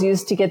capital was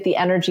used to get the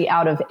energy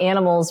out of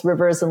animals,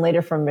 rivers, and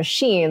later from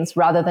machines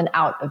rather than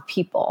out of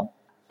people.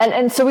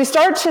 And so we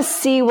start to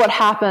see what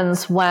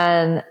happens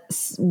when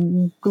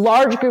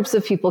large groups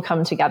of people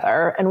come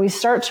together and we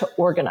start to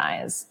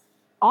organize.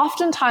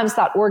 Oftentimes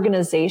that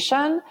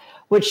organization,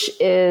 which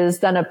is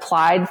then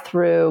applied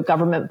through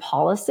government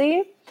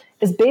policy,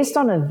 is based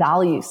on a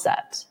value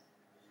set.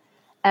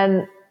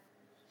 And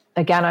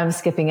again, I'm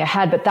skipping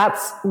ahead, but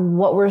that's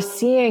what we're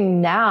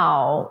seeing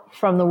now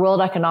from the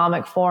World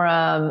Economic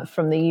Forum,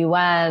 from the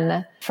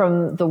UN,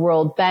 from the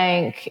World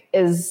Bank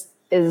is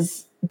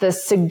the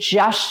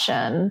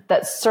suggestion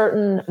that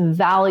certain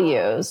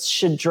values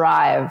should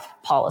drive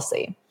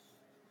policy.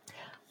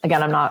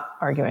 Again, I'm not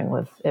arguing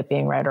with it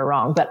being right or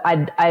wrong, but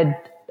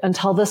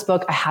until this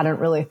book, I hadn't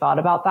really thought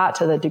about that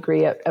to the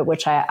degree at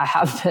which I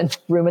have been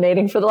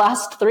ruminating for the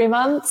last 3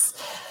 months,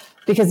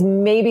 because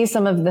maybe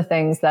some of the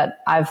things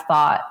that I've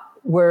thought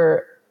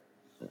were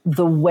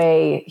the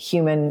way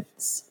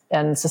humans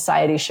and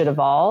society should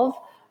evolve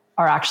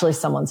are actually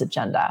someone's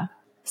agenda.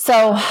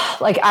 So,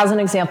 like, as an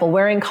example,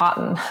 wearing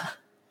cotton.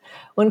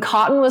 When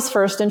cotton was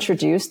first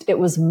introduced, it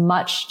was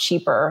much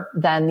cheaper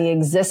than the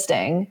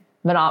existing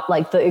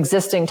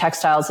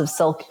textiles of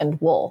silk and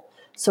wool.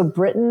 So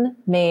Britain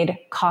made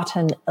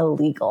cotton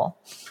illegal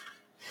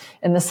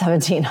in the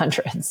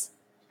 1700s.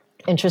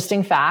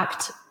 Interesting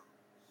fact.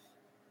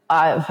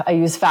 I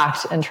use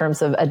fact in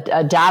terms of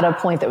a data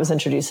point that was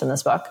introduced in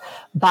this book.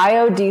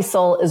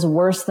 Biodiesel is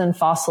worse than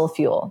fossil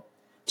fuel.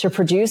 To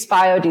produce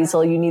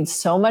biodiesel, you need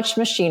so much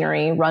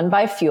machinery run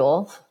by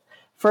fuel,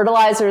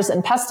 fertilizers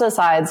and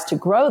pesticides to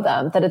grow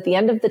them that at the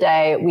end of the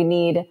day, we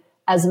need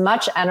as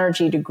much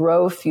energy to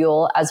grow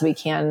fuel as we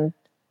can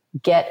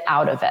get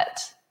out of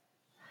it.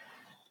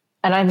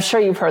 And I'm sure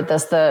you've heard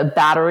this, the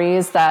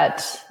batteries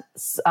that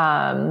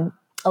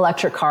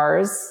electric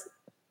cars,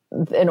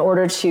 in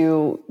order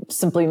to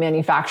simply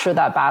manufacture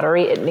that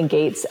battery, it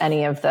negates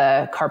any of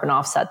the carbon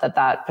offset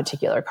that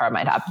particular car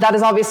might have. That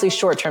is obviously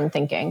short-term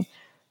thinking,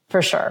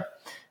 for sure.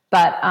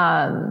 But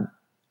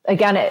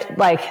again,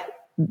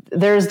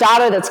 there's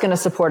data that's going to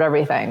support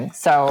everything.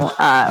 So,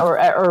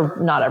 or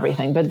not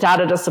everything, but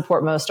data to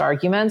support most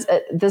arguments.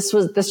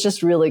 This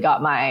just really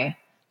got my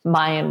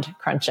mind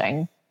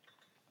crunching.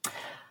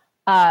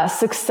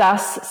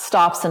 Success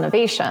stops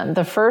innovation.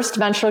 The first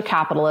venture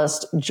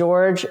capitalist,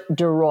 George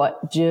Doriot,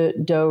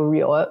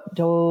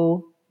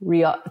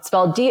 it's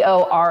spelled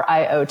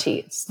D-O-R-I-O-T.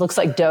 It looks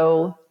like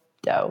Do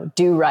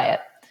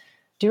Riot.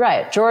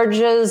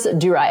 George's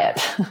Do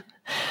Riot.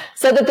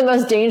 Said that the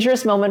most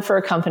dangerous moment for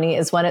a company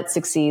is when it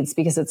succeeds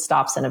because it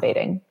stops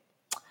innovating.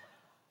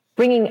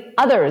 Bringing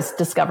others'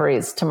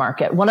 discoveries to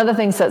market. One of the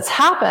things that's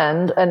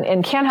happened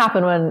and can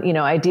happen when,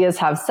 ideas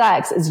have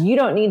sex is you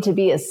don't need to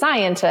be a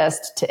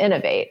scientist to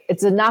innovate.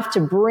 It's enough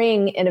to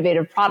bring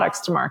innovative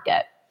products to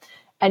market.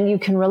 And you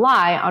can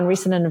rely on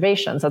recent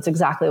innovations. That's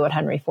exactly what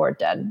Henry Ford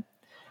did.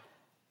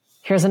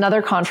 Here's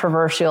another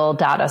controversial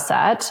data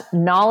set.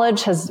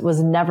 Knowledge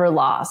was never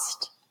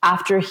lost.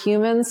 After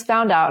humans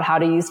found out how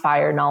to use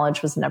fire,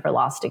 knowledge was never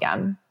lost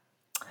again.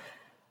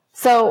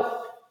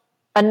 So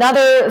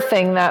another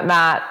thing that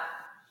Matt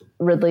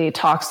Ridley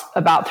talks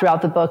about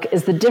throughout the book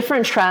is the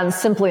different trends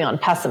simply on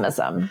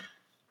pessimism.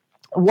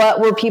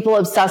 What were people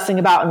obsessing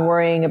about and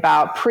worrying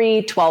about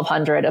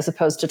pre-1200 as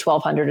opposed to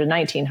 1200 to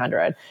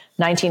 1900,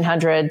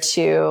 1900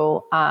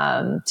 to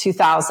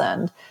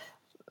 2000?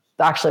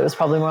 Actually, it was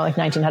probably more like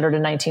 1900 to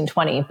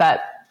 1920.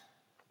 But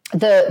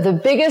the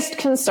biggest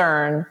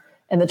concern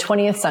in the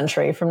 20th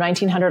century from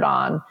 1900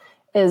 on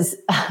is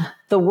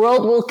the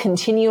world will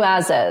continue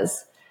as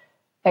is,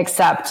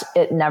 except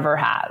it never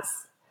has.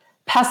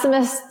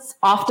 Pessimists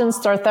often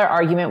start their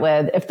argument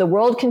with, if the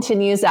world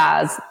continues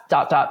as ...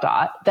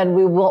 then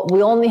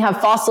we only have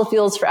fossil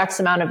fuels for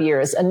X amount of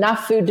years,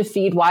 enough food to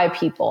feed Y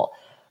people.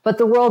 But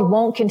the world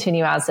won't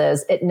continue as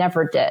is. It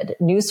never did.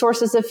 New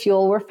sources of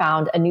fuel were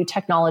found and new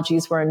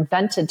technologies were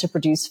invented to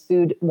produce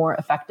food more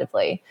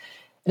effectively.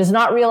 It is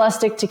not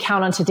realistic to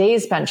count on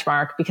today's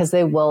benchmark because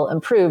they will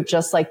improve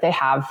just like they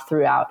have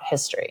throughout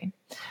history.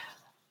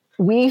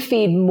 We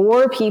feed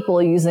more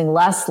people using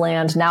less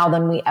land now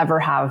than we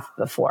ever have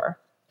before.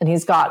 And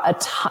he's got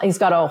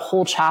a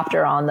whole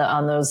chapter on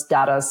those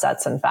data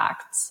sets and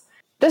facts.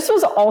 This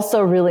was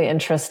also really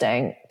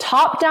interesting.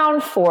 Top-down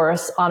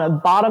force on a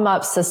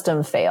bottom-up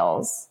system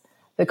fails.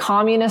 The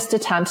communist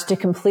attempt to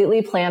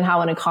completely plan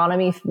how an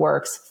economy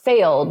works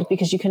failed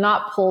because you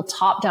cannot pull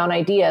top-down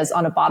ideas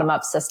on a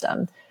bottom-up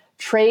system.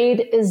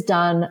 Trade is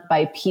done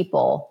by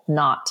people,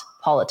 not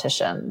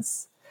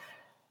politicians.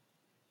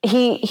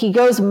 He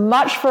goes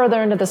much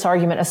further into this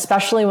argument,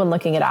 especially when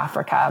looking at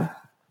Africa,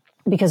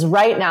 because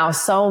right now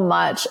so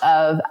much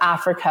of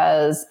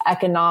Africa's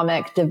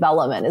economic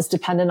development is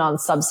dependent on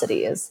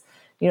subsidies.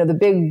 The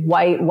big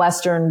white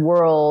Western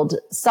world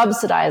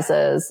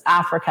subsidizes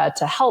Africa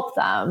to help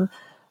them.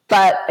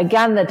 But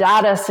again, the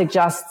data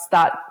suggests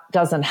that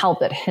doesn't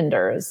help, it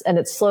hinders, and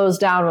it slows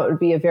down what would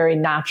be a very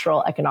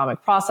natural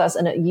economic process.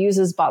 And it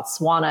uses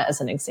Botswana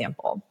as an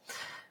example.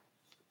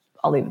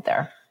 I'll leave it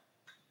there.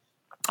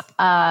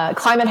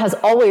 Climate has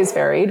always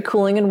varied.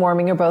 Cooling and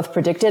warming are both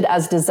predicted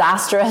as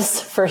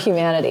disastrous for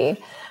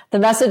humanity. The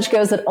message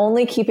goes that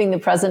only keeping the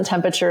present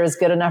temperature is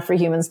good enough for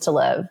humans to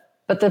live.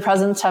 But the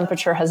present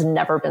temperature has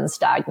never been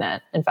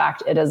stagnant. In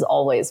fact, it has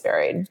always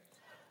varied.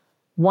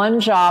 One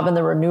job in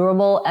the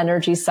renewable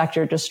energy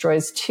sector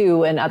destroys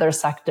two in other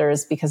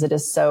sectors because it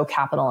is so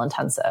capital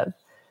intensive.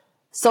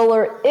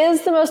 Solar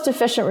is the most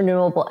efficient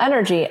renewable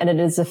energy, and it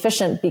is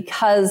efficient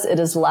because it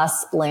is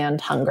less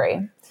land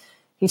hungry.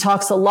 He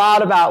talks a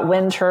lot about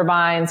wind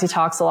turbines. He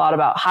talks a lot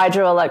about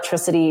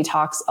hydroelectricity. He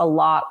talks a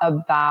lot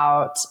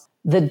about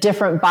the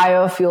different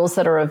biofuels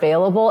that are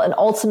available, and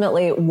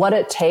ultimately what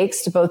it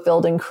takes to both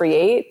build and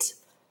create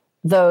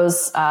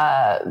those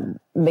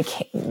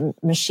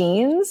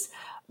machines.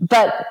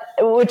 But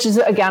which is,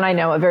 again, I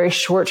know a very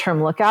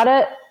short-term look at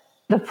it.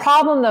 The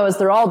problem, though, is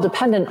they're all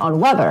dependent on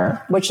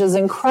weather, which is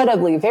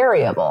incredibly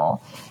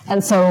variable.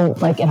 And so,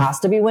 like, it has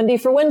to be windy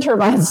for wind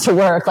turbines to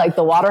work. Like,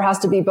 the water has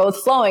to be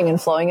both flowing and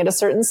flowing at a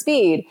certain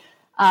speed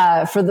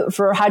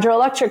for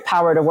hydroelectric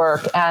power to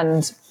work.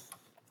 And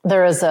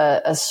there is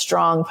a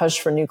strong push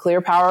for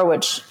nuclear power,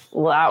 which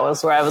that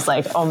was where I was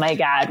like, oh my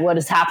God, what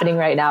is happening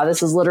right now?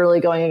 This is literally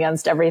going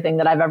against everything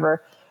that I've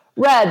ever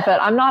read.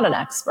 But I'm not an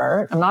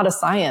expert. I'm not a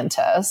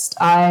scientist.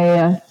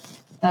 I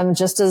am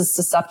just as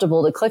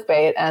susceptible to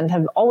clickbait and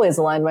have always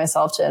aligned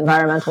myself to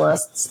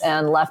environmentalists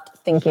and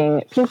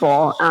left-thinking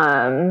people.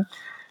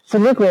 So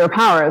nuclear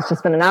power has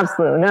just been an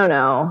absolute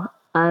no-no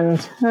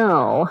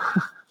until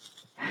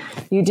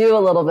you do a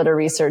little bit of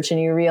research and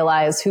you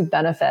realize who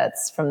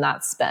benefits from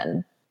that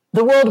spin.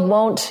 The world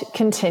won't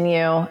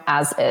continue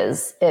as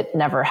is. It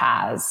never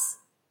has.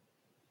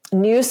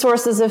 New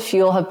sources of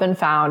fuel have been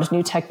found.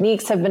 New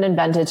techniques have been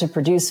invented to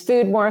produce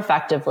food more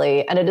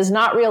effectively. And it is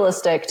not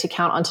realistic to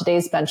count on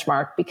today's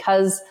benchmark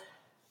because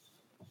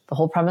the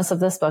whole premise of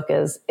this book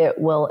is it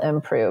will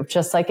improve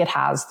just like it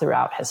has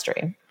throughout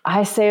history.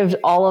 I saved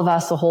all of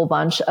us a whole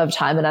bunch of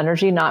time and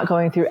energy not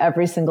going through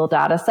every single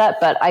data set,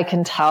 but I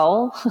can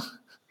tell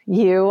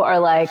you are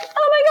like,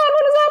 oh my God,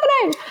 what is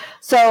happening?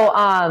 So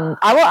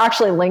I will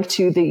actually link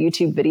to the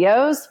YouTube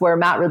videos where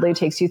Matt Ridley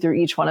takes you through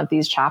each one of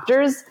these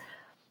chapters.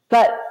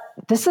 But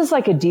this is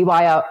like a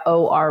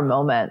DYOR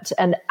moment.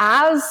 And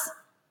as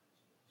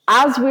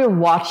we're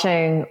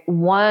watching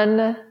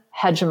one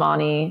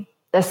hegemony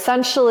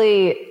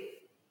essentially,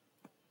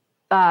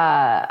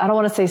 I don't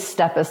want to say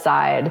step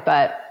aside,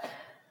 but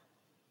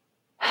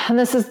and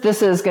this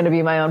is going to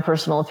be my own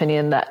personal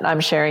opinion that I'm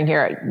sharing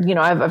here. You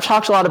know, I've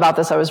talked a lot about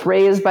this. I was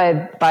raised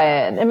by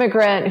an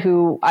immigrant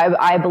who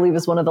I believe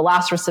is one of the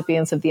last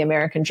recipients of the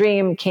American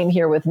dream, came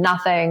here with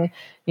nothing,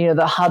 you know,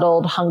 the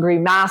huddled, hungry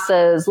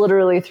masses,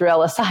 literally through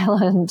Ellis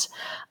Island,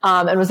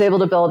 and was able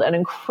to build an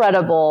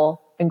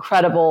incredible,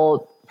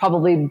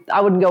 probably,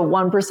 I wouldn't go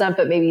 1%,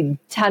 but maybe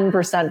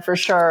 10% for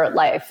sure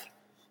life.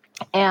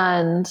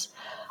 And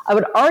I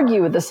would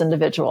argue with this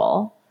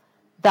individual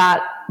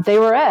that they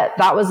were it.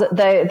 That was,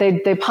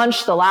 they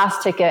punched the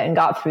last ticket and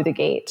got through the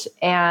gate.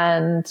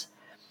 And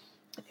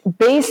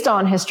based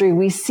on history,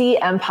 we see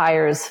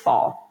empires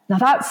fall. Now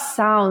that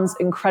sounds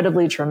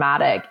incredibly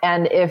dramatic.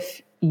 And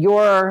if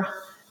you're,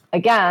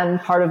 again,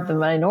 part of the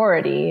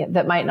minority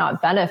that might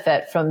not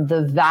benefit from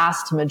the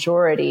vast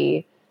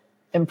majority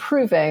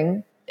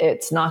improving,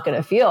 it's not going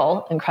to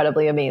feel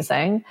incredibly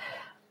amazing.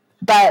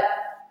 But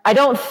I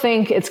don't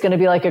think it's going to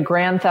be like a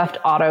Grand Theft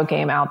Auto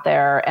game out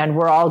there and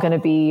we're all going to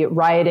be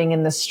rioting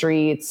in the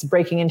streets,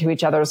 breaking into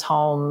each other's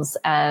homes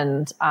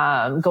and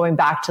going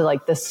back to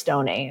like the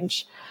Stone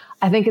Age.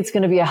 I think it's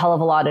going to be a hell of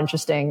a lot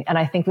interesting. And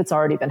I think it's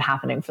already been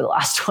happening for the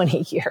last 20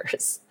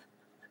 years.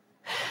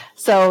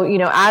 So, you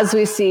know, as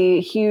we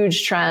see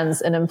huge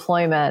trends in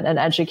employment and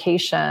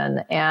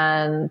education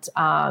and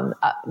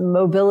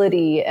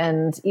mobility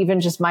and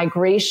even just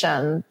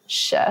migration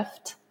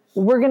shift,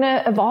 we're going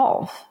to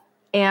evolve.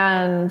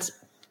 And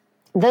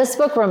this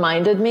book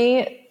reminded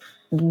me,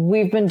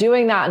 we've been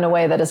doing that in a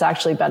way that is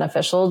actually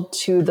beneficial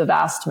to the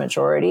vast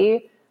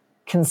majority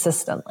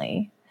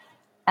consistently.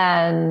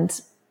 And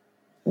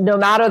no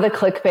matter the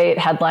clickbait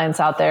headlines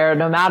out there,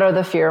 no matter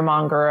the fear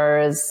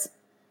mongers,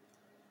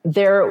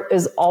 there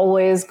is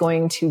always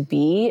going to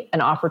be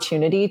an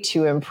opportunity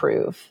to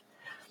improve.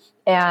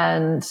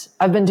 And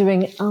I've been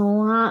doing a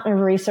lot of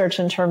research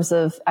in terms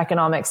of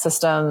economic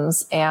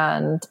systems.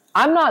 And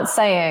I'm not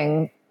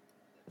saying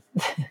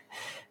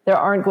there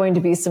aren't going to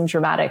be some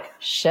dramatic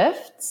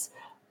shifts.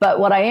 But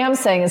what I am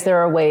saying is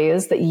there are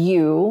ways that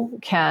you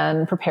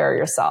can prepare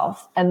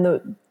yourself.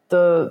 And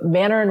the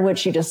manner in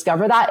which you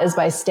discover that is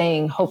by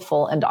staying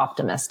hopeful and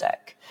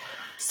optimistic.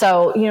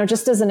 So, you know,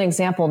 just as an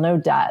example, no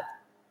debt.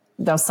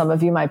 Though some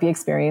of you might be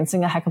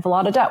experiencing a heck of a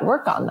lot of debt,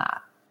 work on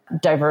that.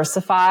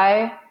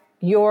 Diversify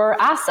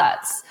your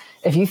assets.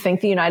 If you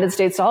think the United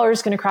States dollar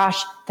is going to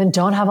crash, then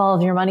don't have all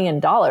of your money in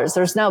dollars.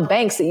 There's now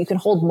banks that you can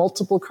hold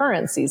multiple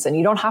currencies and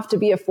you don't have to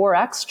be a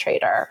Forex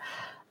trader.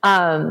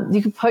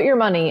 You can put your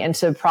money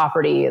into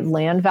property.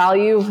 Land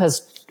value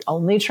has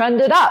only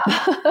trended up.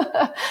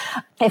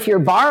 If you're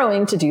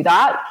borrowing to do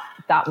that,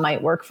 that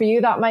might work for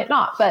you. That might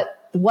not. But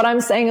what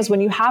I'm saying is when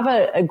you have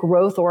a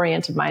growth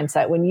oriented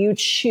mindset, when you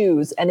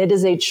choose, and it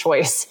is a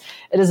choice,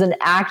 it is an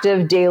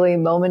active, daily,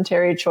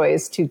 momentary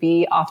choice to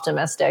be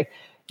optimistic,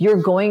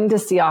 you're going to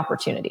see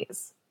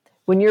opportunities.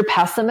 When you're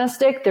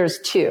pessimistic, there's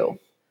two: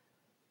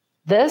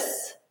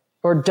 this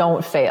or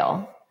don't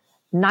fail.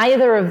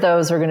 Neither of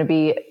those are going to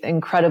be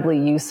incredibly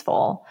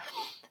useful.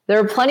 There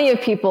are plenty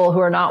of people who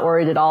are not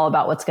worried at all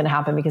about what's going to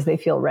happen because they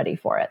feel ready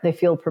for it. They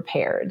feel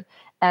prepared.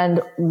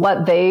 And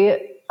what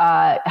they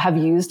have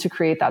used to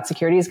create that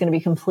security is going to be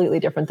completely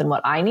different than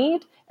what I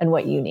need and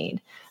what you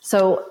need.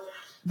 So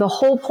the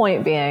whole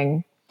point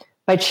being,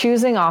 by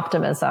choosing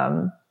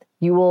optimism,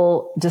 you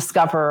will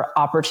discover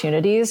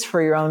opportunities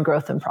for your own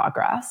growth and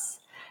progress.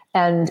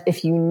 And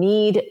if you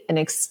need an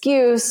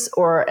excuse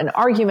or an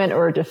argument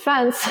or a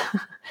defense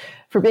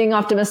for being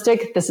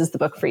optimistic, this is the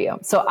book for you.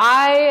 So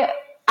I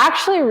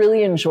actually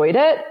really enjoyed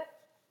it,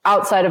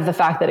 outside of the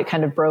fact that it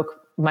kind of broke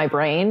my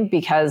brain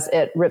because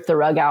it ripped the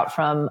rug out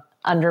from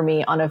under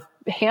me on a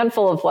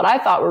handful of what I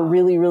thought were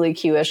really, really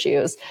key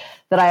issues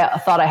that I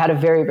thought I had a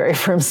very, very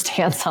firm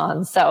stance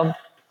on. So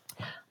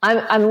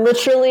I'm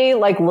literally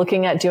like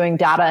looking at doing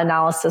data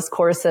analysis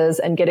courses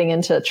and getting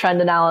into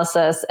trend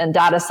analysis and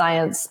data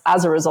science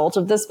as a result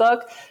of this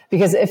book,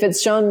 because if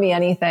it's shown me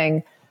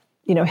anything,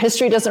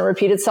 history doesn't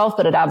repeat itself,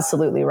 but it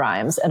absolutely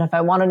rhymes. And if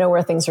I want to know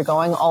where things are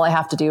going, all I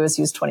have to do is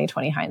use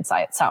 2020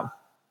 hindsight. So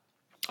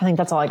I think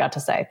that's all I got to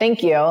say.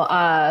 Thank you.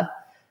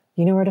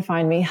 You know where to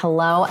find me.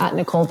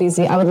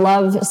 hello@NicoleBZ. I would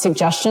love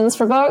suggestions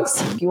for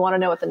books. If you want to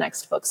know what the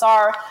next books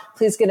are,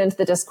 please get into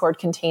the Discord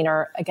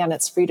container. Again,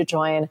 it's free to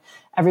join.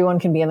 Everyone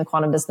can be in the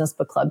Quantum Business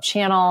Book Club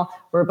channel.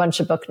 We're a bunch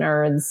of book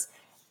nerds.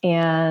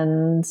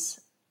 And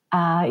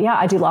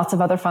I do lots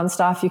of other fun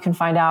stuff. You can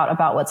find out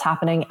about what's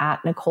happening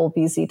at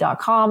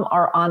NicoleBZ.com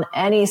or on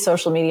any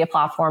social media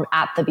platform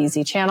at the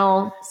BZ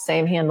channel.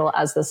 Same handle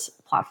as this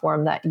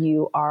platform that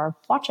you are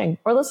watching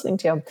or listening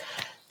to.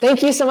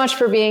 Thank you so much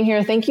for being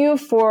here. Thank you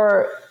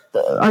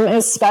I'm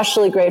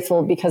especially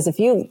grateful because if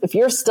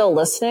you're still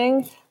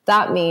listening,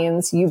 that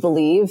means you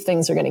believe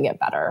things are going to get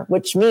better,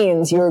 which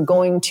means you're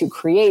going to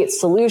create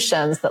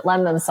solutions that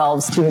lend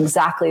themselves to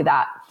exactly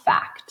that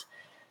fact.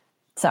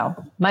 So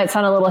might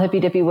sound a little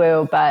hippy dippy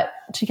woo, but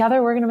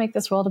together we're going to make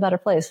this world a better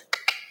place.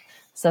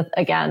 So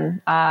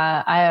again,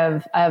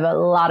 I have a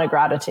lot of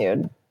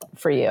gratitude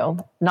for you,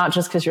 not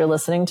just because you're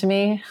listening to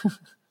me,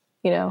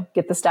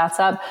 get the stats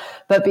up,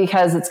 but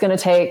because it's going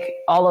to take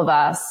all of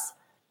us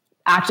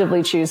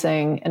actively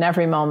choosing in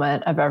every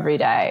moment of every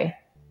day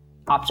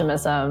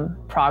optimism,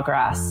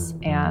 progress,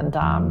 and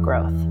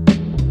growth.